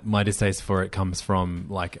my distaste for it comes from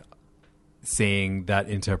like seeing that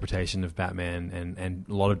interpretation of Batman and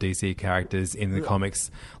a lot of DC characters in the comics,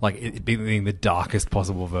 like it being the darkest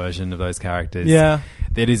possible version of those characters. Yeah,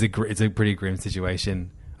 it's a pretty grim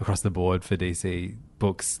situation across the board for DC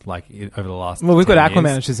books. Like over the last we've got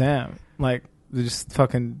Aquaman years. and Shazam. Like they're just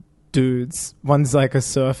fucking dudes. One's like a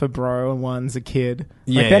surfer bro and one's a kid.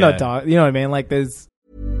 Like they're not dark. You know what I mean? Like there's.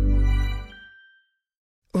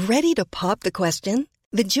 Ready to pop the question?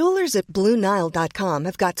 The jewelers at BlueNile.com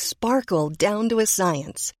have got sparkle down to a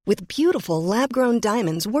science with beautiful lab-grown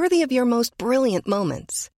diamonds worthy of your most brilliant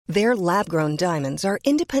moments. Their lab-grown diamonds are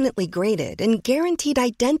independently graded and guaranteed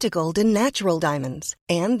identical to natural diamonds,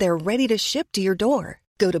 and they're ready to ship to your door.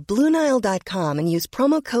 Go to BlueNile.com and use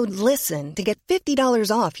promo code LISTEN to get $50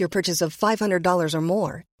 off your purchase of $500 or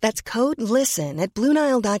more. That's code LISTEN at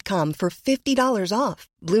BlueNile.com for $50 off.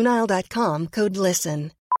 BlueNile.com, code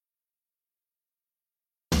LISTEN.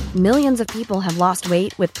 Millions of people have lost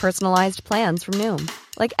weight with personalized plans from Noom.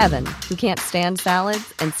 Like Evan, who can't stand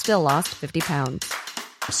salads and still lost 50 pounds.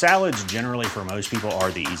 Salads generally for most people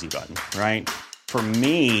are the easy button, right? For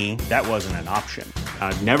me, that wasn't an option.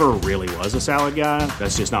 I never really was a salad guy.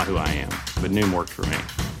 That's just not who I am. But Noom worked for me.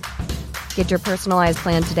 Get your personalized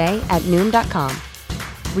plan today at Noom.com.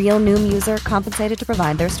 Real Noom user compensated to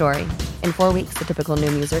provide their story. In 4 weeks, the typical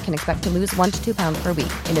Noom user can expect to lose 1 to 2 pounds per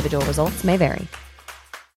week. Individual results may vary.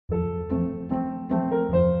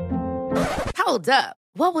 Hold up.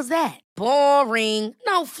 What was that? Boring.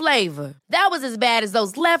 No flavor. That was as bad as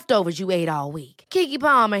those leftovers you ate all week. Keke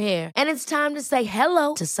Palmer here, and it's time to say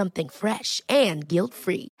hello to something fresh and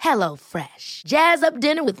guilt-free. Hello Fresh. Jazz up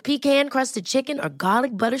dinner with pecan-crusted chicken or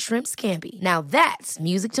garlic butter shrimp scampi. Now that's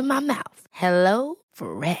music to my mouth. Hello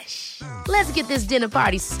Fresh. Let's get this dinner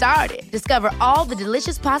party started. Discover all the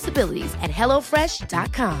delicious possibilities at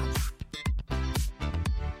HelloFresh.com.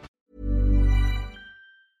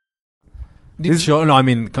 Sure, no, I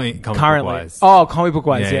mean comic book wise. Oh, comic book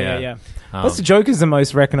wise, yeah. What's the Joker's the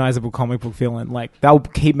most recognizable comic book villain? Like they'll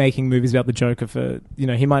keep making movies about the Joker for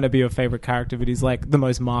he might not be your favorite character, but he's like the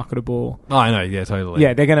most marketable. Oh, I know, yeah, totally.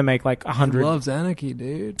 Yeah, they're gonna make like 100. He loves anarchy,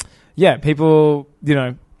 dude. Yeah, people,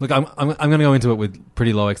 Look, I'm going to go into it with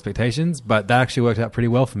pretty low expectations, but that actually worked out pretty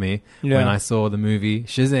well for me when I saw the movie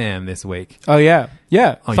Shazam this week. Oh yeah,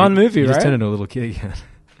 fun movie, you right? Just turned into a little kid again.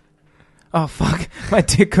 Oh fuck, my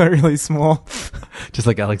dick got really small. Just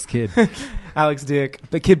like Alex Kidd. Alex Dick.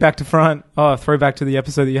 But Kid back to front. Oh, throwback to the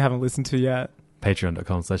episode that you haven't listened to yet.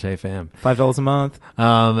 Patreon.com/AFM. $5 a month.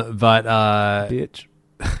 But Bitch.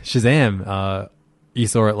 Shazam, you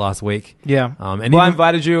saw it last week. Yeah. And I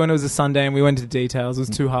invited you, and it was a Sunday, and we went into details. It was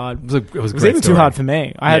too hard. It was even too hard for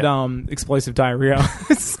me. I had explosive diarrhea.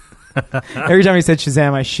 Every time he said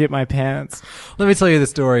Shazam, I shit my pants. Let me tell you the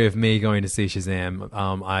story of me going to see Shazam.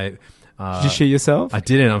 Did you shit yourself? I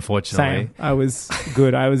didn't, unfortunately. Same. I was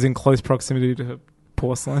good. I was in close proximity to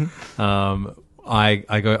porcelain.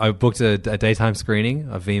 I booked a daytime screening,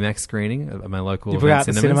 a VMAX screening at my local you booked out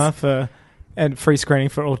cinemas. the cinema and free screening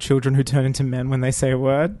for all children who turn into men when they say a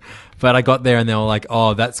word. But I got there and they were like,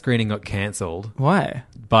 "Oh, that screening got cancelled." Why?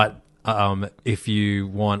 But if you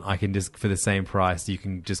want, I can just, for the same price, you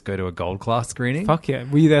can just go to a gold class screening. Fuck yeah!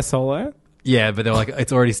 Were you there solo? Yeah, but they were like,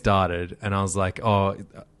 "It's already started," and I was like, "Oh,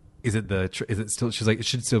 is it still?" She was like, "It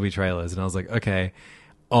should still be trailers," and I was like, "Okay."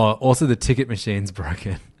 Oh, also the ticket machine's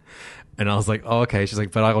broken. And I was like, "Oh, okay." She's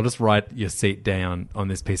like, "But I'll just write your seat down on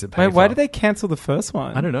this piece of paper." Wait, why did they cancel the first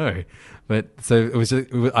one? I don't know. But so it was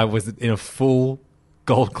I was in a full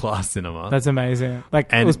gold class cinema. That's amazing.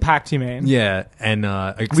 It was packed, you mean? Yeah. And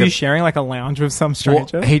were you sharing like a lounge with some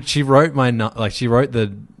stranger? Well, she wrote she wrote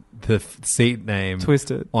the seat name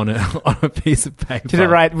Twisted on a piece of paper. Did it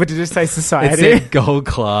write? What did it say? Society. It said gold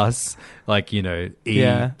class, EC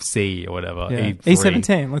or whatever. Yeah. E3,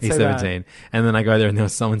 E17. Let's say that. E17. And then I go there and there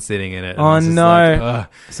was someone sitting in it. And Oh I was just no! Like,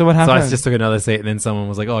 so what happened? So I just took another seat, and then someone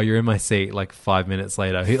was like, "Oh, you're in my seat." Like 5 minutes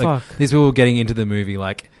later, Fuck. these people were getting into the movie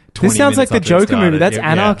like 20 This sounds like minutes the after it Joker movie. started. That's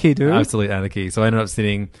anarchy, dude. Absolute anarchy. So I ended up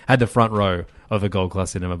had the front row of a gold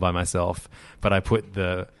class cinema by myself, but I put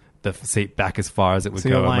the seat back as far as it would So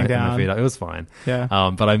go you're on lying my down. feet. It was fine. Yeah.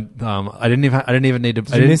 But I didn't even need to.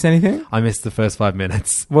 Did you miss anything? I missed the first 5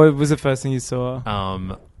 minutes. What was the first thing you saw?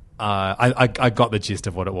 I got the gist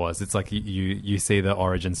of what it was. It's like you see the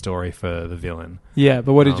origin story for the villain. Yeah,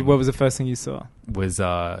 but what was the first thing you saw? Was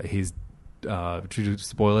his should we do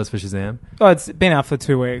spoilers for Shazam? Oh, it's been out for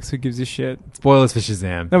 2 weeks. Who gives a shit? Spoilers for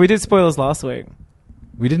Shazam. No, we did spoilers last week.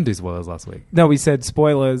 We didn't do spoilers last week. No, we said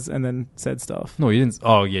spoilers and then said stuff. No, you didn't.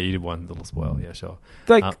 Oh, yeah, you did one little spoil. Yeah, sure.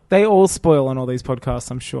 They all spoil on all these podcasts,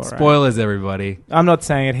 I'm sure. Spoilers, right? Everybody. I'm not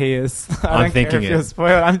saying it. He is. I'm thinking it.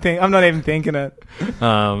 Spoiled. I'm not even thinking it.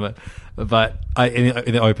 But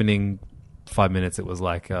in the opening 5 minutes, it was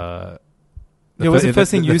like. It was the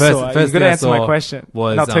first thing you saw. You've got to answer my question.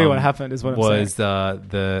 And I'll tell you what happened. Is what I'm saying. Was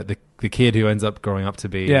the kid who ends up growing up to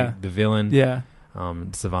be the villain? Yeah.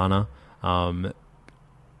 Savannah.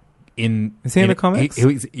 Is he in the comics?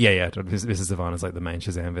 Yeah. Mrs. Savannah's like the main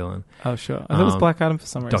Shazam villain. Oh, sure. I thought it was Black Adam for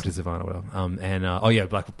some reason. Dr. Savannah, whatever.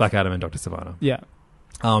 Black Adam and Dr. Savannah. Yeah.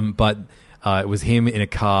 But it was him in a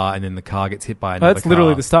car, and then the car gets hit by another car. That's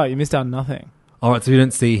literally the start. You missed out on nothing. All right, so you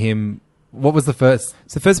didn't see him. What was the first?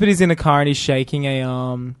 So the first bit, he's in a car and he's shaking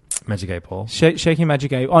a Magic 8 Ball. Shaking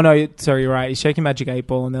Magic 8. Oh no, sorry, you're right. He's shaking Magic 8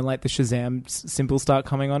 Ball, and then like the Shazam symbols start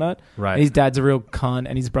coming on it. Right. And his dad's a real cunt,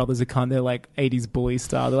 and his brother's a cunt. They're like 80s bully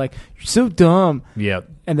style. They're like, "You're so dumb." Yep.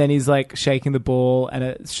 And then he's like shaking the ball, and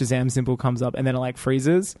a Shazam symbol comes up, and then it like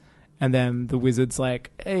freezes. And then the wizard's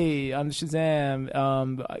like, "Hey, I'm Shazam.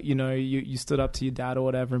 You stood up to your dad or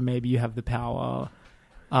whatever. And maybe you have the power.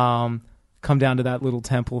 Come down to that little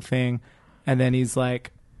temple thing." And then he's like,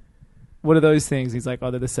 "What are those things?" He's like, "Oh,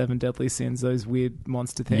 they're the 7 deadly sins, those weird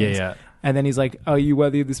monster things." Yeah. And then he's like, "Are you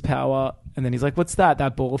worthy of this power?" And then he's like, "What's that?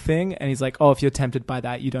 That ball thing?" And he's like, "Oh, if you're tempted by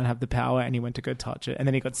that, you don't have the power." And he went to go touch it. And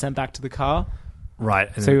then he got sent back to the car. Right.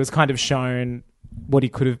 So he was kind of shown what he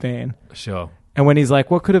could have been. Sure. And when he's like,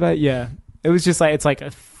 "What could have I?" Yeah. It was just like, it's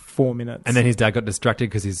like 4 minutes. And then his dad got distracted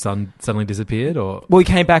because his son suddenly disappeared, or? Well, he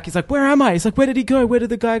came back. He's like, "Where am I?" He's like, "Where did he go? Where did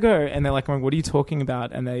the guy go?" And they're like, "What are you talking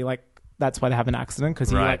about?" And they like, that's why they have an accident,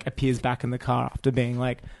 because he like appears back in the car after being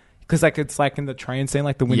like, because like it's like in the train scene,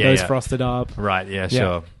 like the windows frosted up. Right. Yeah.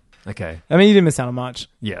 Sure. Okay. I mean, you didn't miss out on much.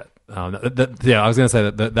 Yeah. I was going to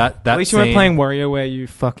say that at least you weren't playing WarioWare, you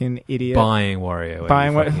fucking idiot. Buying WarioWare.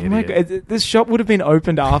 Buying WarioWare. Oh my God. This shop would have been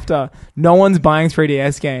opened after. No one's buying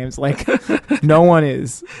 3DS games. Like, no one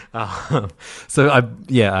is. So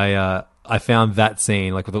I found that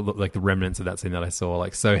scene, like the remnants of that scene that I saw,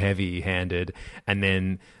 like so heavy-handed, and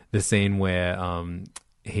then the scene where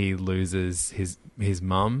he loses his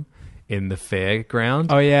mum in the fairground.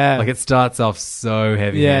 Oh yeah, like it starts off so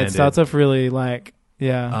heavy-handed. Yeah, it starts off really like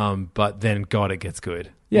but then God, it gets good.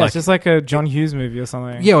 Yeah, it's just like a John Hughes movie or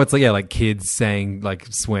something. Yeah, it's like kids saying like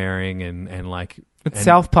swearing and like. It's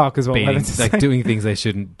South Park as well. Like doing things they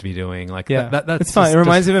shouldn't be doing. Like that's it's fun. It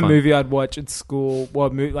reminds me of a movie I'd watch at school.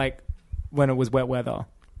 Like when it was wet weather.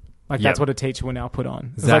 Like that's what a teacher will now put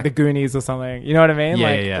on. It's like the Goonies or something. You know what I mean?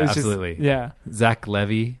 Yeah, absolutely. Yeah. Zach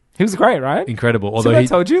Levy. He was great, right? Incredible. So Although I he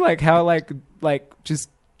told you like how like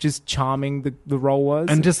just charming the role was,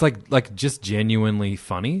 and just like just genuinely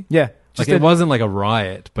funny. Yeah. Like it wasn't like a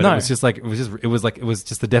riot, but No. it was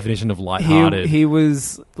just the definition of lighthearted. He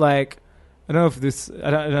was like, I don't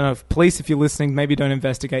know if police, if you're listening, maybe don't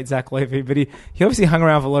investigate Zach Levy, but he obviously hung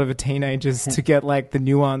around with a lot of the teenagers to get like the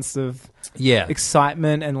nuance of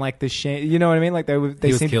excitement and like the shame. You know what I mean? Like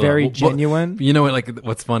they seemed very genuine. You know what? Like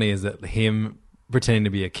what's funny is that him pretending to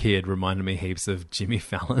be a kid reminded me heaps of Jimmy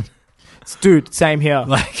Fallon. Dude, same here.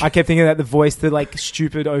 Like, I kept thinking that the voice, the like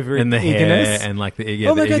stupid over and the eagerness. hair and like the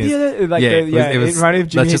Oh my god, it reminded me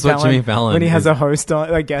of that's just what Jimmy Fallon when he has is. a host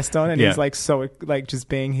on, like guest on, and Yeah. he's like so like just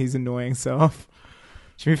being his annoying self.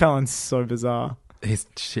 Jimmy Fallon's so bizarre. He's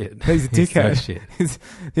shit. He's a dickhead. So shit.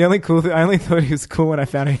 The only cool thing, I only thought he was cool when I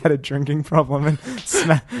found he had a drinking problem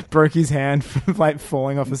and broke his hand from like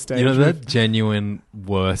falling off a stage. You know, the genuine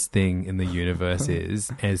worst thing in the universe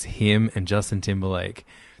is as him and Justin Timberlake.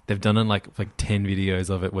 They've done it like 10 videos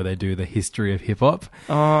of it where they do the history of hip hop,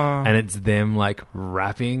 and it's them like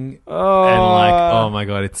rapping, and like, oh my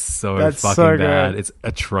god, it's so That's fucking so bad. good. It's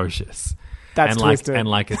atrocious. That's and twisted.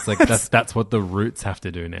 it's like that's what the Roots have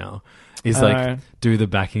to do now. Is like do the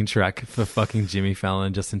backing track for fucking Jimmy Fallon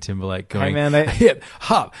and Justin Timberlake going, Hey man, hip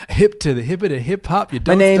hop, hip to the hip of the hip hop.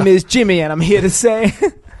 My name is Jimmy, and I'm here to say.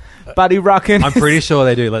 Buddy rockin'. I'm pretty sure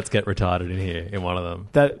they do. Let's Get Retarded in here in one of them.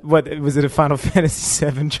 That what was it? A Final Fantasy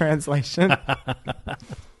VII translation?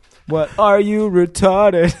 What are you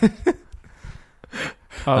retarded? Wait,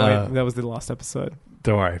 that was the last episode.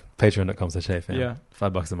 Don't worry. Patreon.com/HeyFam. Yeah.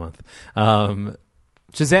 $5 a month.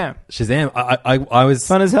 Shazam. I was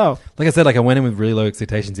fun as hell. Like I said, like I went in with really low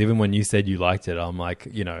expectations. Even when you said you liked it, I'm like,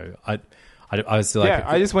 you know, I was still like,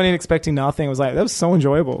 I just went in expecting nothing. I was like, that was so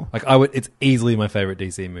enjoyable. Like it's easily my favorite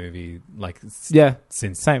DC movie. Like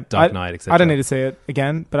since same Dark Knight, etc. I don't need to see it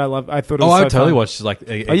again, but I thought it was. I so totally fun. watched like.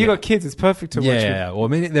 You got kids. It's perfect to watch. Yeah. Well, I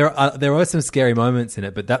mean, there were some scary moments in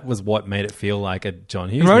it, but that was what made it feel like a John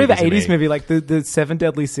Hughes. Reminded me movie of the to 80s me. movie, like the Seven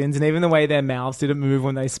Deadly Sins, and even the way their mouths didn't move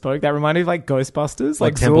when they spoke. That reminded me of like Ghostbusters,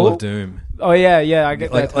 like Temple Zool. of Doom. Oh yeah, I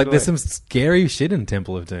get like that. Totally. there's some scary shit in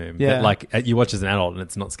Temple of Doom. Yeah. That, like you watch as an adult and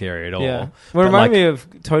it's not scary at all. Yeah. But, Well, it reminded like, me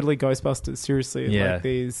of totally Ghostbusters. Seriously, Yeah. like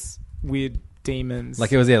these weird demons.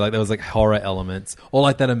 Like it was, like there was like horror elements, or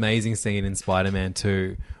like that amazing scene in Spider-Man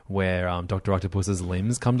 2 where Dr. Octopus's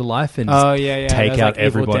limbs come to life and just take There's, out like, Evil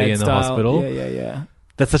everybody Dead in the style. hospital. Yeah.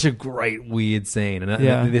 That's such a great weird scene, and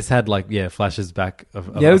Yeah. this had like flashes back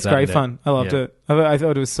of Yeah, it was that great and fun. I loved yeah. it. I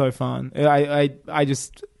thought it was so fun. I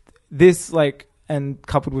just this like, and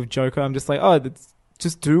coupled with Joker, I'm just like,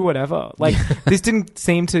 just do whatever. Like this didn't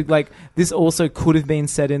seem to like. This also could have been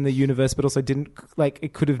set in the universe, but also didn't like.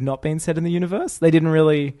 It could have not been set in the universe. They didn't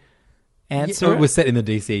really answer. It was set in the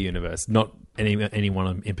DC universe, not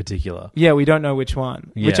anyone in particular. Yeah, we don't know which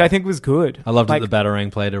one, which Yeah. I think was good. I loved like, that the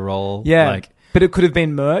Batarang played a role. Yeah, like, but it could have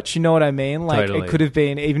been merch. You know what I mean? Like Totally. it could have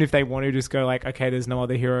been, even if they wanted to just go like, okay, there's no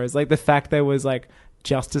other heroes. Like the fact there was like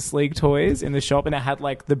Justice League toys in the shop and it had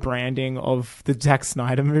like the branding of the Zack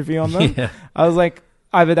Snyder movie on them. Yeah. I was like,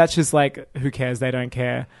 either that's just like, who cares? They don't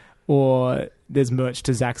care. Or there's merch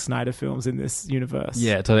to Zack Snyder films in this universe.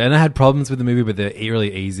 Yeah, totally. And I had problems with the movie, but they're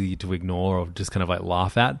really easy to ignore or just kind of like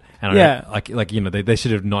laugh at. And like you know, they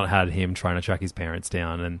should have not had him trying to track his parents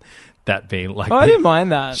down and that being like, I didn't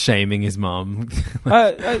mind that. Shaming his mum.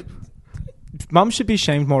 Mum should be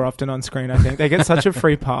shamed more often on screen, I think. They get such a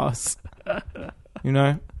free pass. You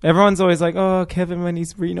know? Everyone's always like, oh, Kevin, when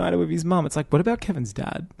he's reunited with his mum. It's like, what about Kevin's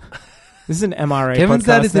dad? This is an MRA Kevin's podcast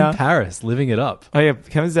dad is now. in Paris, living it up. Oh, yeah.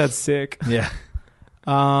 Kevin's dad's sick. Yeah.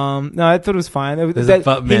 No, I thought it was fine. He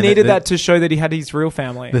man, needed that to show that he had his real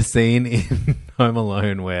family. The scene in Home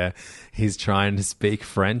Alone where he's trying to speak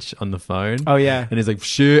French on the phone. Oh, yeah. And he's like,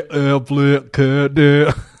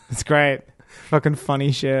 it's great. Fucking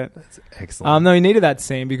funny shit. That's excellent. No, he needed that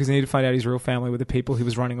scene because he needed to find out his real family with the people he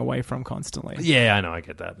was running away from constantly. Yeah, I know. I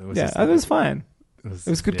get that. It was It was fine. It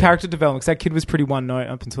was good character development because that kid was pretty one note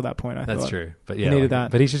up until that point. I thought that's true. But he yeah, needed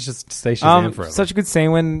that. But he should just stay Shazam forever. Such a good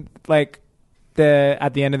scene when like they're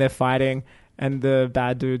at the end of their fighting and the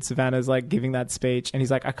bad dude Savannah's like giving that speech and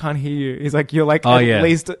he's like, I can't hear you. He's like, you're like at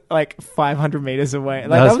least like 500 meters away.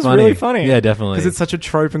 Like that was really funny. Yeah, definitely. Because it's such a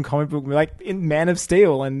trope in comic book. Like in Man of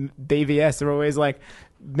Steel and BVS, they're always like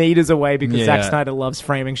meters away because Zack Snyder loves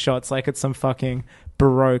framing shots like it's some fucking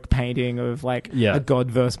Baroque painting of like a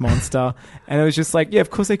god verse monster. And it was just like, yeah,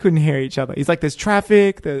 of course they couldn't hear each other. He's like, there's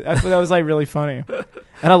traffic. That was like really funny.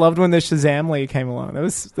 And I loved when the Shazam League came along. That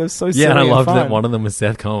was so silly. Yeah, and I loved fun. that one of them was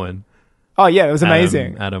Seth Cohen. Oh yeah, it was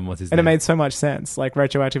amazing. Adam, what's his and name? it made so much sense. Like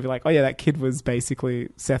retroactively, like, oh yeah, that kid was basically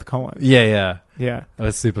Seth Cohen. Yeah. Yeah. That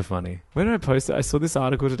was super funny. Where did I post it? I saw this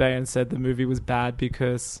article today and said the movie was bad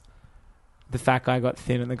because the fat guy got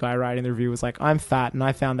thin, and the guy writing the review was like, I'm fat and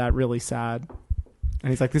I found that really sad. And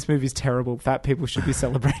he's like, this movie's terrible. Fat people should be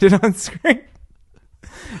celebrated on screen.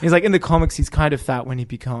 He's like, in the comics, he's kind of fat when he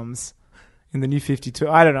becomes in the New 52.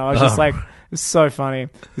 I don't know. I was just like, it's so funny.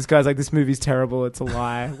 This guy's like, this movie's terrible. It's a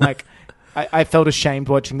lie. Like, I felt ashamed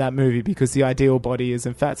watching that movie because the ideal body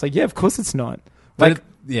isn't fat. It's like, yeah, of course it's not. Like,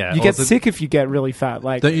 you get sick if you get really fat.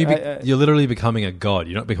 Like, don't you? You're literally becoming a god.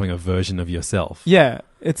 You're not becoming a version of yourself. Yeah,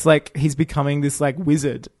 it's like he's becoming this like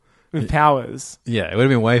wizard with powers. Yeah, it would have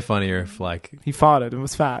been way funnier if like he farted and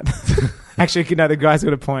was fat. Actually, no, the guy's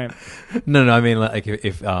got a point. No, I mean like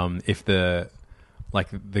if the like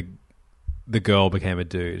the girl became a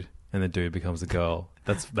dude and the dude becomes a girl,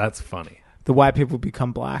 that's funny. The white people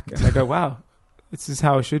become black and they go, "Wow, this is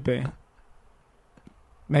how it should be."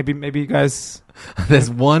 Maybe you guys... There's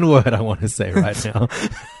one word I want to say right now.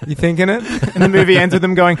 You thinking it? And the movie ends with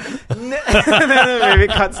them going... and then the movie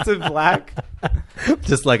cuts to black.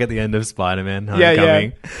 Just like at the end of Spider-Man Yeah.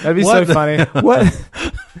 Homecoming. That'd be so funny. What?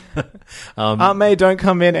 Aunt May, don't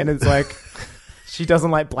come in. And it's like... She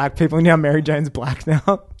doesn't like black people. And now Mary Jane's black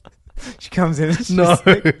now. She comes in and she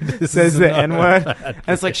says the N-word. And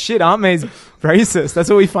it's like, shit, Aunt May's racist. That's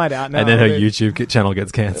what we find out now. And then her YouTube channel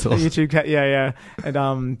gets cancelled. Yeah.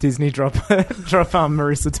 And Disney drop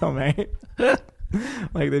Marissa Tomei.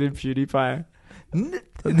 Like they did PewDiePie.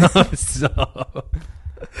 No, stop.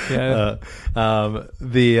 Yeah.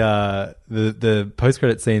 The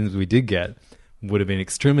post-credit scenes we did get would have been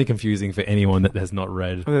extremely confusing for anyone that has not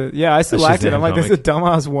read. Yeah, I still liked it. I'm like, there's a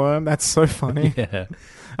dumbass worm. That's so funny. Yeah.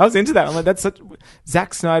 I was into that. I'm like, that's such...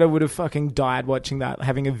 Zack Snyder would have fucking died watching that,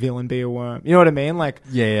 having a villain be a worm. You know what I mean? Like,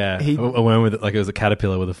 yeah. A worm with like it was a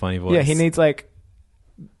caterpillar with a funny voice. Yeah, he needs like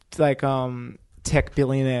tech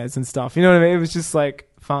billionaires and stuff. You know what I mean? It was just like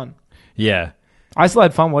fun. Yeah. I still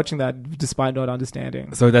had fun watching that despite not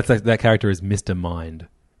understanding. So that character is Mr. Mind,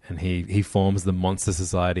 and he forms the Monster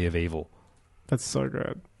Society of Evil. That's so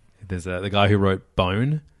good. There's the guy who wrote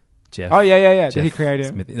Bone, Jeff. Oh yeah. Jeff Did he create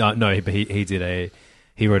him? Smith. No, but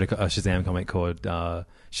he wrote a Shazam comic called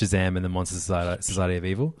Shazam and the Monster Society of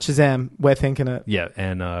Evil. Shazam, we're thinking it. Yeah,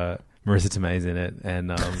 and Marissa Tomei's in it,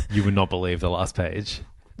 and you would not believe the last page.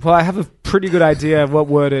 Well, I have a pretty good idea of what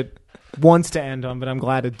word it wants to end on, but I'm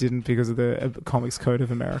glad it didn't because of the Comics Code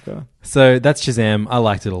of America. So that's Shazam. I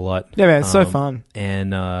liked it a lot. Yeah, man, it's so fun.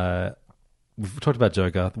 And we've talked about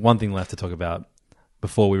Joker. One thing left to talk about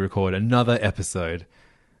before we record another episode.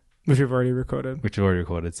 Which we've already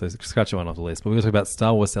recorded. So scratch one off the list. But we're going to talk about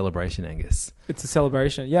Star Wars Celebration, Angus. It's a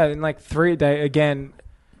celebration. Yeah, in like 3 days. Again,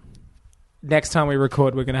 next time we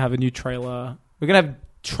record, we're going to have a new trailer. We're going to have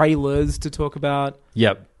trailers to talk about.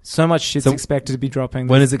 Yep. So much shit's expected to be dropping.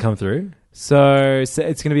 When does it come through? So it's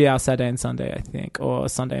going to be out Saturday and Sunday, I think. Or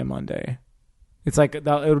Sunday and Monday. It's like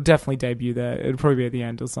it'll definitely debut there. It'll probably be at the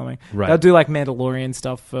end or something. Right. They'll do like Mandalorian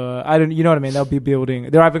stuff. You know what I mean? They'll be building.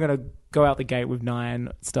 They're either going to go out the gate with 9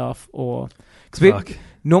 stuff or because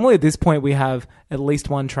normally at this point we have at least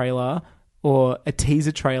one trailer or a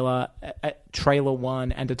teaser trailer, a trailer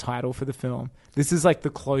 1 and a title for the film. This is like the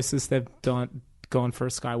closest they've gone for a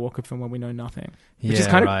Skywalker film when we know nothing. Which is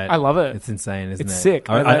kind of, I love it. It's insane, isn't it? It's sick.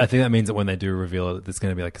 I think that means that when they do reveal it, it's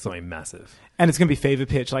going to be like something massive. And it's going to be fever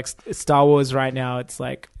pitch. Like Star Wars right now, it's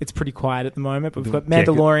pretty quiet at the moment. But we've got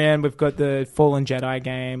Mandalorian, we've got the Fallen Jedi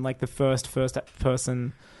game, like the first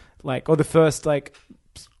person, or the first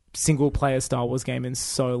single player Star Wars game in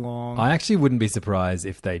so long. I actually wouldn't be surprised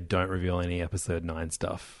if they don't reveal any Episode 9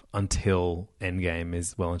 stuff until Endgame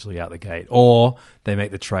is well and truly out the gate, or they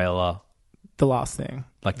make the trailer the last thing,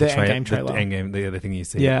 like the Endgame trailer, the other thing you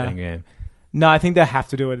see at Endgame. No, I think they have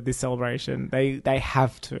to do it at this celebration. They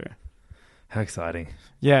have to. How exciting!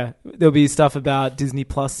 Yeah, there'll be stuff about Disney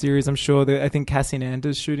Plus series. I'm sure I think Cassian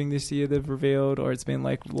Andor's shooting this year. They've revealed, or it's been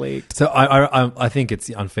leaked. So I think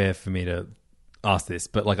it's unfair for me to ask this,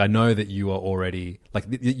 but I know that you are already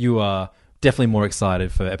you are definitely more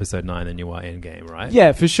excited for Episode 9 than you are Endgame, right?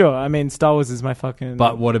 Yeah, for sure. I mean, Star Wars is my fucking...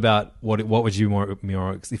 But what about... What would you more...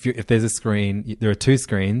 If there's a screen... There are 2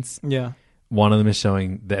 screens. Yeah. One of them is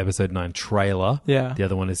showing the Episode 9 trailer. Yeah. The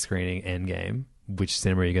other one is screening Endgame. Which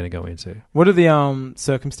cinema are you going to go into? What are the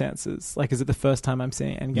circumstances? Is it the first time I'm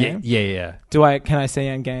seeing Endgame? Yeah. Can I see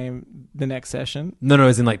Endgame the next session? No,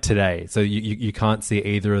 as in today. So you can't see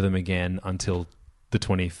either of them again until the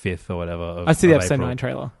 25th or whatever. I see the Episode 9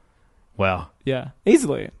 trailer. Wow. Yeah.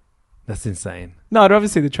 Easily. That's insane. No, I'd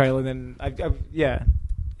obviously see the trailer then. Yeah.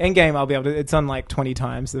 Endgame, I'll be able to. It's on like 20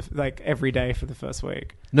 times, like every day for the first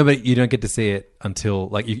week. No, but you don't get to see it until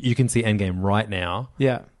like you can see Endgame right now.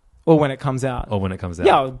 Yeah, or when it comes out.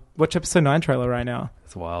 Yeah, I'll watch episode 9 trailer right now.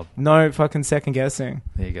 It's wild. No fucking second guessing.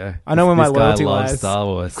 There you go. I know where my This guy loyalty loves lies. Star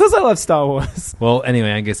Wars. Of course, I love Star Wars. Well, anyway,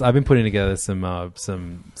 Angus, I've been putting together some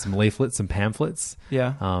leaflets, some pamphlets.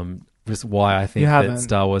 Yeah. Just why I think You that haven't.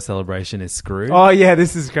 Star Wars Celebration is screwed. Oh yeah,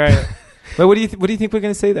 this is great. But what do you think we're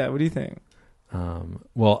going to see there? What do you think?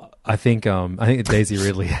 Well, I think that Daisy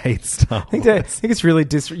Ridley hates Star Wars. I think it's really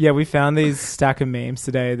yeah, we found these stack of memes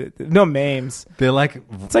today. Not memes. They're like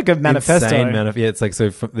it's like a manifesto. Yeah, it's like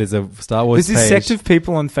there's a Star Wars. There's this page. sect of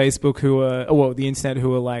people on Facebook who are, the internet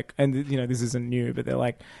who are like, and you know this isn't new, but they're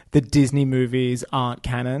like the Disney movies aren't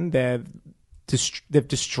canon. They've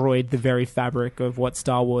destroyed the very fabric of what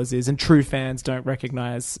Star Wars is, and true fans don't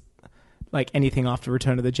recognize like anything after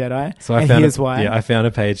Return of the Jedi. So I here's why. Yeah, I found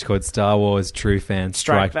a page called Star Wars True Fans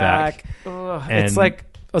Strike Back. Ugh, it's like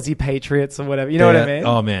Aussie Patriots or whatever. You know what I mean?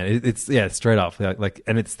 Oh man, it's straight up like,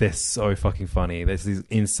 and they're so fucking funny. There's these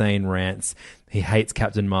insane rants. He hates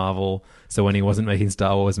Captain Marvel, so when he wasn't making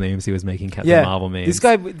Star Wars memes, he was making Captain Marvel memes. This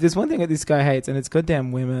guy, there's one thing that this guy hates, and it's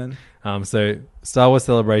goddamn women. So Star Wars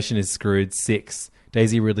Celebration is screwed. 6.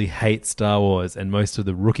 Daisy Ridley hates Star Wars, and most of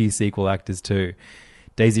the rookie sequel actors too.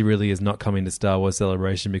 Daisy Ridley is not coming to Star Wars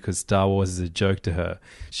Celebration because Star Wars is a joke to her.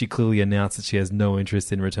 She clearly announced that she has no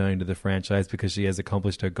interest in returning to the franchise because she has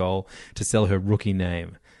accomplished her goal to sell her rookie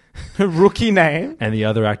name. Her rookie name? And the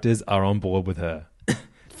other actors are on board with her.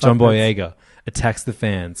 John Boyega attacks the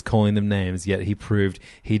fans, calling them names, yet he proved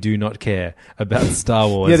he do not care about Star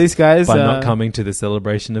Wars Yeah, these guys, by not coming to the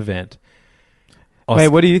Celebration event. Wait,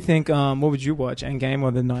 what do you think? What would you watch? Endgame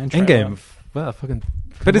or the 9 trailer? Endgame. Well, fucking...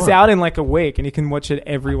 But it's out in like a week, and you can watch it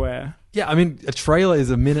everywhere. Yeah, I mean, a trailer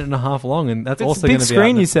is a minute and a half long, and that's also going to be big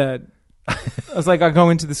screen. out You said. I was like, I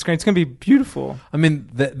go into the screen. It's going to be beautiful. I mean,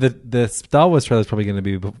 the Star Wars trailer is probably going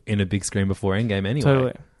to be in a big screen before Endgame anyway.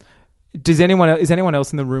 Totally. Is anyone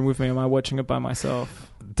else in the room with me? Am I watching it by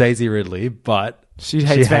myself? Daisy Ridley, but she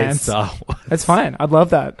hates fans. Star Wars. That's fine. I'd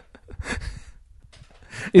love that.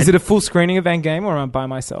 Is it a full screening of Endgame, or am I by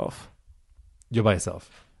myself? You're by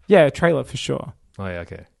yourself. Yeah, a trailer for sure. Oh yeah,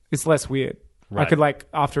 okay. It's less weird. Right. I could like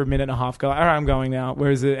after a minute and a half go, all right, I'm going now.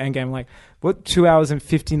 Whereas the Endgame, like, what 2 hours and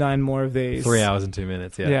 59 more of these? 3 hours and 2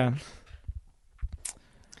 minutes. Yeah. Yeah.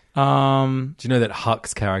 Do you know that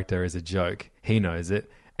Huck's character is a joke? He knows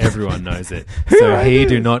it. Everyone knows it. So he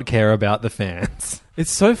do not care about the fans.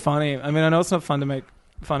 It's so funny. I mean, I know it's not fun to make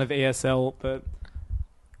fun of ESL, but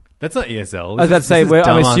that's not ESL. I was about to say,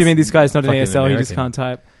 I'm assuming this guy's not an ESL. American. He just can't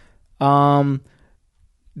type.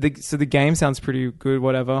 So the game sounds pretty good.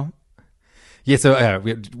 Whatever. Yeah. So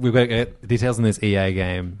we've got details on this EA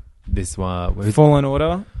game. This one, Fallen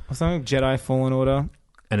Order or something. Jedi Fallen Order,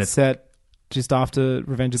 and it's set just after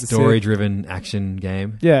Revenge of the Sith. Story-driven action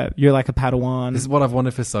game. Yeah, you're like a Padawan. This is what I've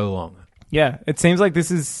wanted for so long. Yeah, it seems like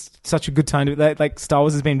this is such a good time to like. Star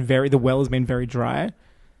Wars has been the well has been very dry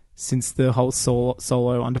since the whole solo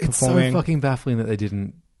underperforming. It's so fucking baffling that they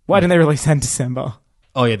didn't. Why didn't they release that in December?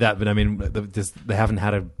 Oh yeah, that. But I mean, they haven't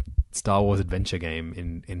had a Star Wars adventure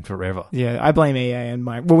game in forever. Yeah, I blame EA and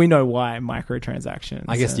we know why microtransactions.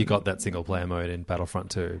 I guess you got that single player mode in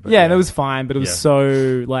Battlefront 2. But yeah, and it was fine, but it was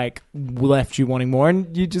so like left you wanting more,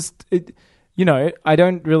 and you just, I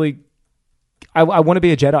don't really. I want to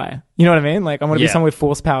be a Jedi. You know what I mean? Like I want to be someone with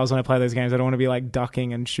force powers when I play those games. I don't want to be like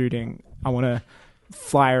ducking and shooting. I want to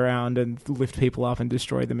fly around and lift people up and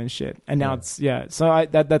destroy them and shit. And now it's so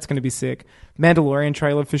that's going to be sick. Mandalorian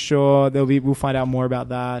trailer for sure. We'll find out more about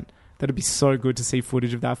that. That'd be so good to see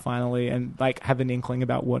footage of that finally and like have an inkling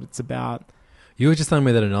about what it's about. You were just telling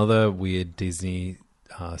me that another weird Disney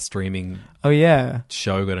streaming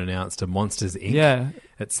show got announced, to Monsters Inc. Yeah.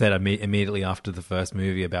 It's set immediately after the first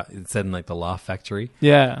movie it's set in like the Laugh Factory.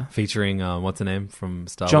 Yeah. Featuring, what's her name from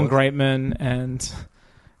Star John Wars? Greatman and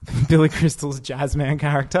Billy Crystal's Jazzman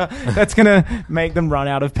character. That's going to make them run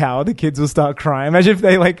out of power. The kids will start crying. Imagine if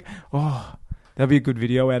they that'd be a good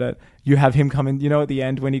video edit. You have him come in, at the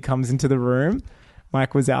end when he comes into the room,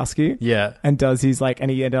 Mike Wazowski. Yeah. And does his and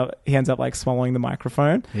he ends up like swallowing the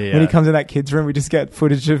microphone. Yeah. When he comes in that kid's room, we just get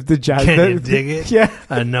footage of the jazz. Can you dig it? Yeah.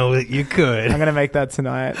 I know that you could. I'm going to make that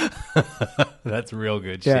tonight. That's real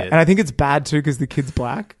good Yeah. shit. And I think it's bad too because the kid's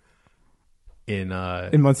black. In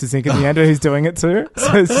Monsters Inc. at the end where he's doing it too.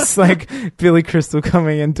 So it's just like Billy Crystal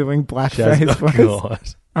coming in doing blackface voice.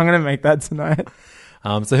 God. I'm going to make that tonight.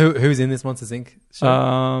 So who's in this Monsters Inc.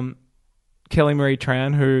 show? Kelly Marie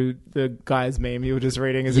Tran, who the guy's meme you were just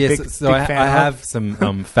reading, is a big so I fan have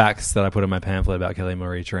some facts that I put in my pamphlet about Kelly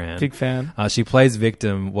Marie Tran. Big fan. She plays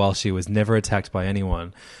victim while she was never attacked by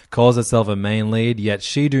anyone. Calls herself a main lead, yet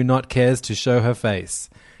she do not cares to show her face.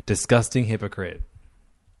 Disgusting hypocrite.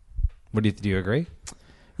 What do you agree?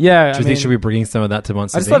 Yeah. Do you think should be bringing some of that to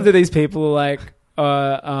Monster? I just love that these people are like,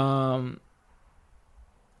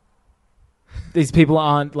 these people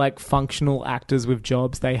aren't like functional actors with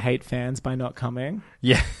jobs. They hate fans by not coming.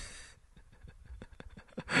 Yeah.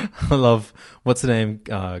 I love, what's the name?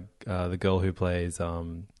 The girl who plays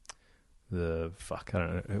the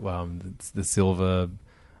silver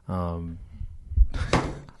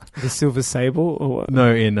the Silver Sable or what?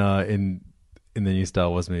 No, in the new Star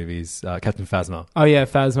Wars movies, Captain Phasma. Oh yeah,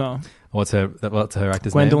 Phasma. What's her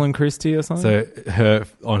actor's Gwendolyn name? Christie or something. So her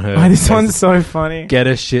this one's so funny. Get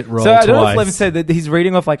a shit roll so I twice. don't know if let me say that he's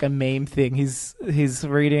reading off like a meme thing. He's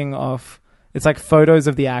reading off. It's like photos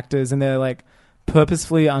of the actors, and they're like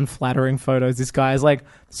purposefully unflattering photos. This guy's like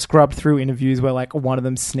scrubbed through interviews where like one of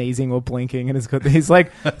them's sneezing or blinking, and it's got these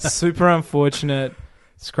like super unfortunate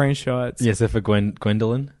screenshots. Yeah, so for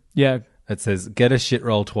Gwendolyn, yeah. It says, get a shit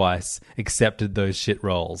roll twice. Accepted those shit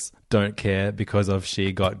rolls. Don't care because of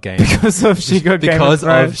she got game. Because of she got Game of Thrones.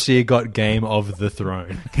 Because of she got Game of the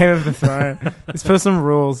Throne. Game of the Throne. This person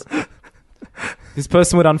rules. This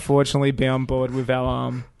person would unfortunately be on board with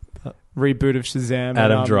our reboot of Shazam.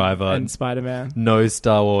 Adam Driver. And Spider-Man. Knows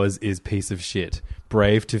Star Wars is piece of shit.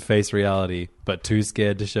 Brave to face reality, but too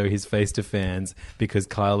scared to show his face to fans because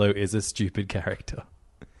Kylo is a stupid character.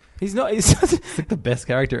 He's not. He's like the best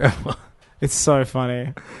character ever. It's so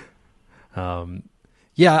funny.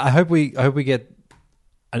 Yeah, I hope we get.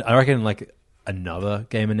 I reckon like another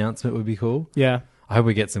game announcement would be cool. Yeah, I hope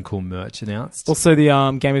we get some cool merch announced. Also,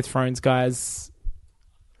 the Game of Thrones guys.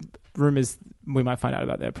 Rumors we might find out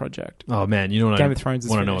about their project. Oh man, you know what Game of Thrones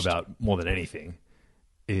want to know about more than anything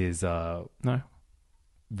is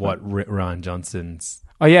what Ryan Johnson's.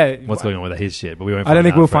 Oh yeah, what's going on with his shit? But we won't. I don't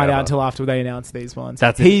think we'll find out until after they announce these ones.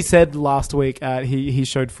 That's it. He said last week he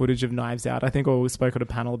showed footage of Knives Out. I think, or we spoke at a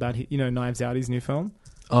panel about Knives Out, his new film.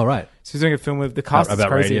 Oh right, so he's doing a film with the cast about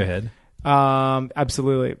is crazy. Radiohead.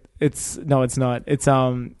 Absolutely. It's not. It's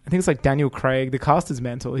I think it's like Daniel Craig. The cast is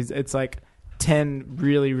mental. It's like 10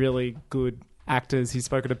 really really good actors. He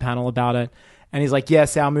spoke at a panel about it. And he's like,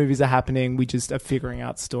 yes, our movies are happening. We just are figuring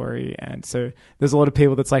out story. And so there's a lot of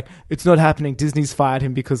people that's like, it's not happening. Disney's fired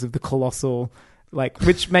him because of the Colossal,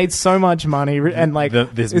 which made so much money. And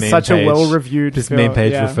it's such a well-reviewed This film. meme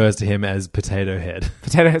page refers to him as Potato Head.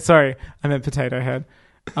 Potato Head. Sorry, I meant Potato Head.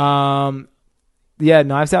 Yeah,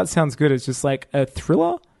 Knives Out sounds good. It's just like a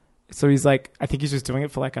thriller. So he's like, I think he's just doing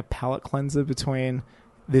it for like a palate cleanser between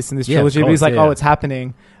this and this trilogy. But he's like, it's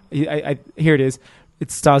happening. Here it is. It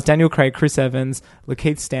stars Daniel Craig, Chris Evans,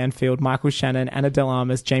 Lakeith Stanfield, Michael Shannon, Ana de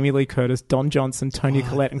Armas, Jamie Lee Curtis, Don Johnson, Toni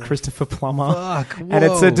Collette, and Christopher Plummer. And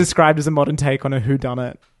it's described as a modern take on a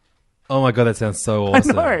whodunit. Oh my god, that sounds so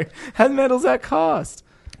awesome! I know. How metal's that cast?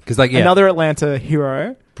 Because another Atlanta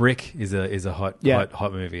hero. Brick is a hot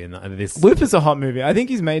movie, and this Loop is a hot movie. I think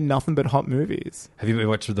he's made nothing but hot movies. Have you ever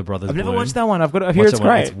watched The Brothers? I've never Bloom? watched that one. I hear it's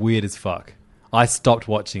great. It's weird as fuck. I stopped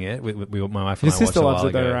watching it. My wife and I watched it a while ago. Your sister loves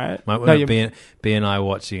it though, right? B and I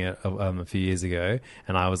watching it a few years ago,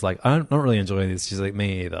 and I was like, I'm not really enjoying this. She's like,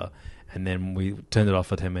 me either. And then we turned it off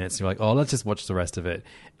for 10 minutes, and we're like, oh, let's just watch the rest of it.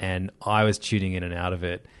 And I was tuning in and out of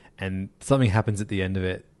it, and something happens at the end of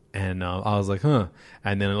it, and I was like, huh.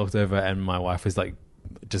 And then I looked over, and my wife was like,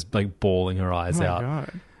 just like bawling her eyes out.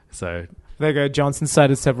 God. So there you go. Johnson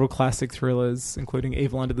cited several classic thrillers, including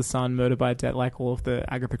Evil Under the Sun, Murder by Debt, like all of the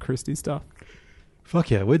Agatha Christie stuff.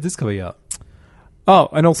 Fuck yeah, where'd this coming up? Oh,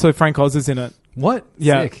 and also Frank Oz is in it. What?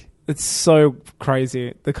 Yeah. Sick. It's so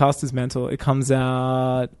crazy. The cast is mental. It comes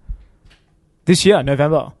out this year,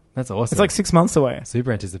 November. That's awesome. It's like 6 months away.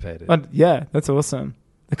 Super anticipated. But yeah, that's awesome.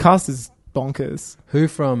 The cast is bonkers. Who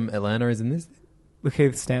from Atlanta is in this?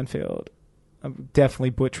 Lakeith Stanfield. I'm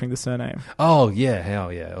definitely butchering the surname. Oh yeah,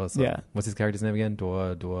 hell yeah. Awesome. Yeah. What's his character's name again?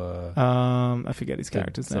 I forget his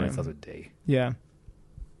character's name. Something starts with D. Yeah.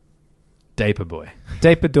 Daper Boy.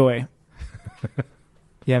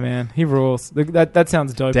 Yeah, man. He rules. That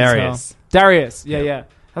sounds dope Darius. as hell. Darius. Yeah.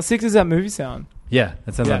 How sick does that movie sound? Yeah,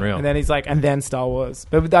 that sounds unreal. And then he's like, and then Star Wars.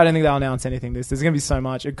 But I don't think they'll announce anything. There's going to be so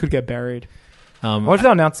much. It could get buried. What if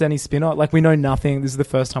they'll announce any spin-off? Like, we know nothing. This is the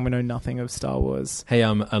first time we know nothing of Star Wars. Hey,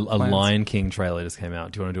 a Lion King trailer just came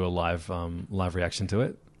out. Do you want to do a live reaction to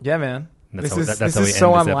it? Yeah, man. This is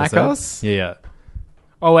so unlike us. Yeah.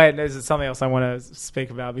 Oh wait, there's something else I want to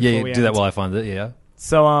speak about before we do that while I find it. Yeah.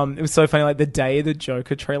 So it was so funny. Like the day the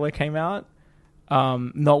Joker trailer came out,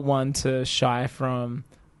 not one to shy from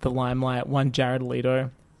the limelight. One Jared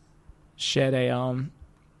Leto shared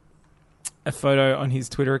a photo on his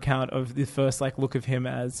Twitter account of the first look of him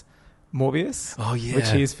as Morbius. Oh yeah, which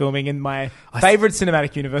he is filming in my favorite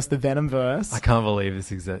cinematic universe, the Venomverse. I can't believe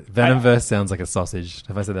this exists. Venomverse sounds like a sausage.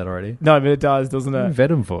 Have I said that already? No, but it does, doesn't it?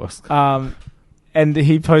 Venomverse. And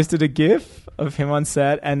he posted a GIF of him on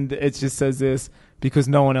set, and it just says this: because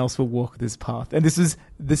no one else will walk this path. And this was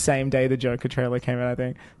the same day the Joker trailer came out, I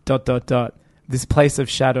think. ... This place of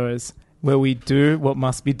shadows where we do what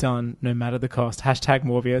must be done, no matter the cost. Hashtag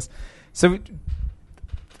Morbius. So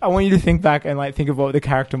I want you to think back and think of what the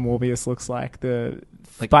character Morbius looks like, the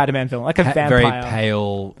Spider-Man villain, like a vampire. Very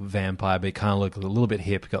pale vampire, but kind of look a little bit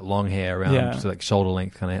hip, got long hair around, so shoulder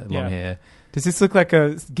length kind of long hair. Does this look like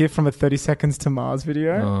a GIF from a 30 Seconds to Mars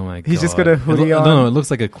video? Oh my god! He's just got a hoodie on. No, it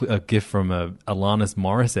looks like a GIF from a Alanis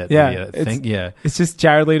Morissette video. It's just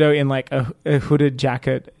Jared Leto in a hooded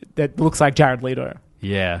jacket that looks like Jared Leto.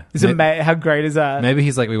 Yeah. How great is that? Maybe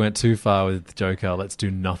he's we went too far with Joker. Let's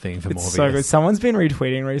do nothing for Morbius. It's so good. Someone's been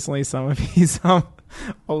retweeting recently some of his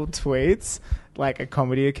old tweets, like a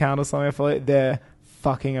comedy account or something. I feel like they're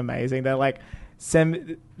fucking amazing. They're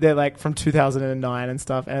they're from 2009 and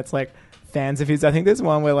stuff, and it's fans of his. I think there's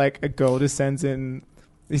one where a girl just sends in.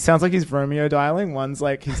 He sounds like he's Romeo dialing. One's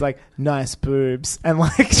he's nice boobs, and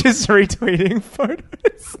just retweeting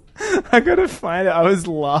photos. I gotta find it. I was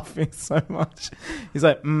laughing so much. He's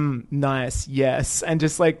nice, yes, and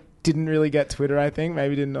just didn't really get Twitter. I think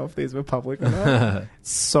maybe didn't know if these were public or not.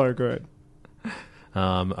 It's so good.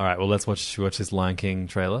 All right, well let's watch this Lion King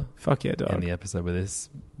trailer. Fuck yeah, dog. In the episode with this.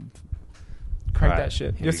 Crank that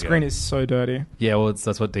shit. Your screen is so dirty. Yeah, well,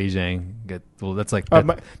 that's what DJing get. Well, that's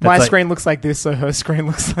my screen looks like this, so her screen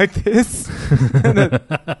looks like this.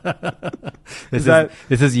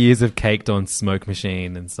 This is years of caked on Smoke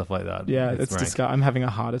Machine and stuff like that. Yeah, it's disgusting. I'm having a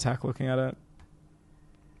heart attack looking at it.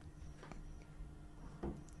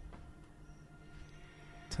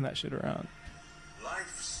 Turn that shit around.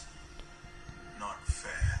 Life's not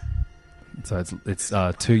fair. So it's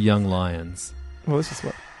two young lions. Well, this is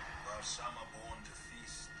what.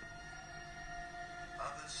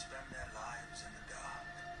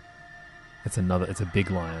 It's a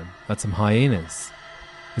big lion. That's some hyenas.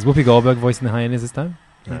 Is Whoopi Goldberg voicing the hyenas this time?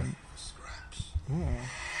 No.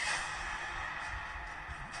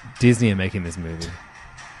 Disney are making this movie.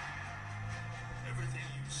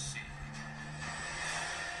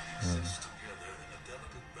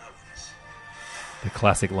 The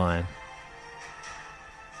classic lion.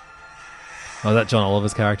 Oh, that John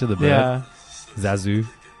Oliver's character, the bird? Yeah. Zazu.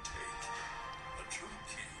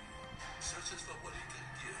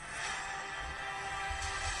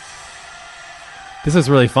 This is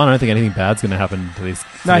really fun. I don't think anything bad's going to happen to these.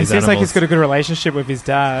 No, he seems animals. like he's got a good relationship with his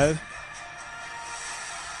dad.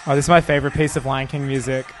 Oh, this is my favorite piece of Lion King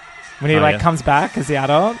music. When he comes back as the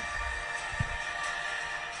adult.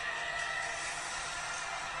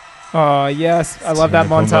 Oh, yes. I love that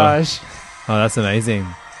montage. Oh, that's amazing.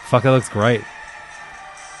 Fuck, that looks great.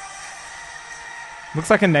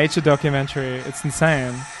 Looks like a nature documentary. It's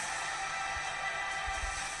insane.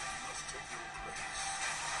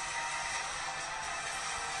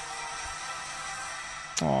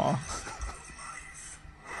 Aww.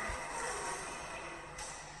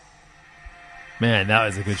 Man, that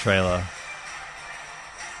was a good trailer.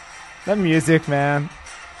 That music, man.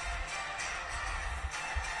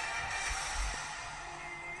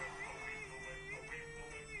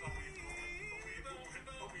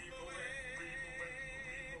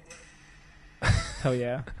 Hell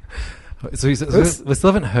yeah. So we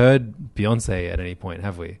still haven't heard Beyonce at any point,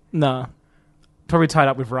 have we? No. Probably tied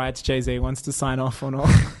up with rights. Jay-Z wants to sign off on all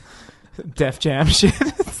Def Jam shit.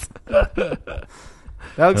 That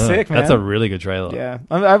looks sick, man. That's a really good trailer. Yeah.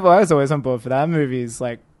 I was always on board for that. Movies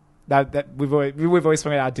that we've always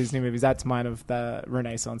spoken about Disney movies. That's mine of the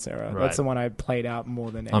Renaissance era. Right. That's the one I played out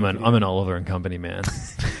more than anything. I'm an Oliver and Company man.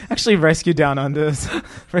 Actually, Rescues Down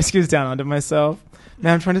Under myself.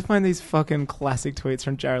 Man, I'm trying to find these fucking classic tweets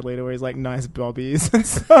from Jared Leto where he's nice bobbies and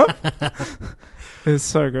stuff. It's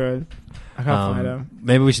so good. I can't find them.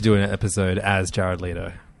 Maybe we should do an episode as Jared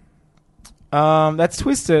Leto. That's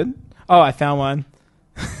twisted. Oh, I found one.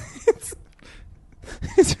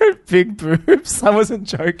 It's her big boobs. I wasn't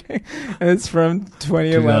joking. And it's from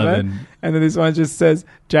 2011. And then this one just says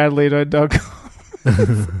jaredleto.com.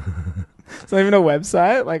 It's not even a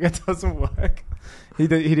website. It doesn't work. He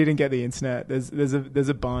didn't get the internet. There's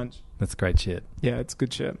a bunch. That's great shit. Yeah, it's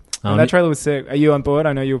good shit. That trailer was sick. Are you on board?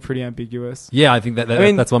 I know you were pretty ambiguous. Yeah, I think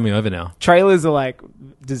that's won me over now. Trailers are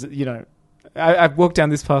I've walked down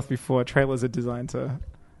this path before. Trailers are designed to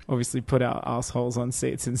obviously put our assholes on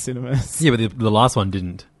seats in cinemas. Yeah, but the last one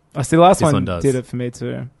didn't. I see. The last This one does. did it for me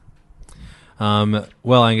too.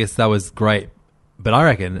 Well, I guess that was great, but I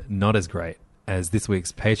reckon not as great as this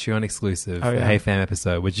week's Patreon exclusive Hey Fam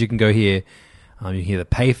episode, which you can go hear. You can hear the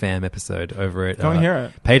Pay Fam episode over at Go and hear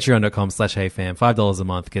it. patreon.com/HeyFam. $5 a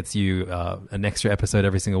month gets you an extra episode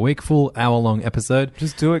every single week, full hour-long episode.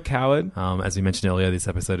 Just do it, coward. As we mentioned earlier, this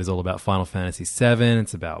episode is all about Final Fantasy VII.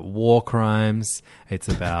 It's about war crimes. It's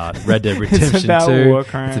about Red Dead Redemption about 2. war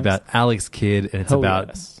crimes. It's about Alex Kidd, and it's Hell about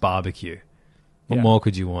yes. barbecue. What Yeah. more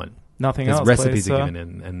could you want? Nothing There's else. recipes please, are sir. given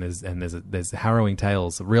in, and there's harrowing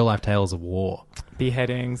tales, real life tales of war.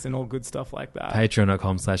 Beheadings and all good stuff like that.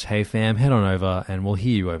 Patreon.com/HeyFam. Head on over and we'll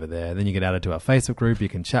hear you over there. Then you get added to our Facebook group. You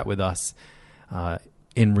can chat with us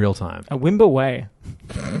in real time. A Wimber way.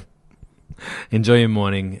 Enjoy your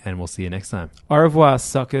morning, and we'll see you next time. Au revoir,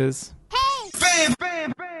 suckers.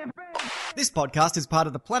 This podcast is part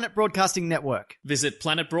of the Planet Broadcasting Network. Visit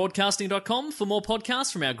planetbroadcasting.com for more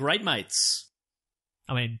podcasts from our great mates.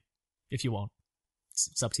 I mean, if you want.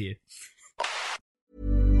 It's up to you.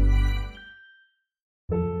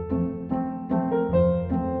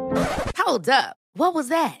 Hold up. What was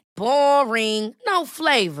that? Boring. No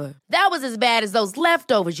flavor. That was as bad as those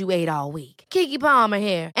leftovers you ate all week. Keke Palmer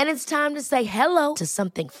here, and it's time to say hello to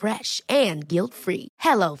something fresh and guilt-free.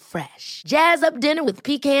 Hello Fresh. Jazz up dinner with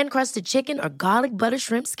pecan-crusted chicken or garlic butter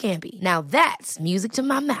shrimp scampi. Now that's music to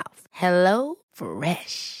my mouth. Hello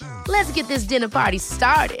Fresh. Let's get this dinner party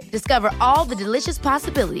started. Discover all the delicious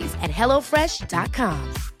possibilities at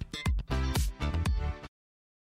hellofresh.com.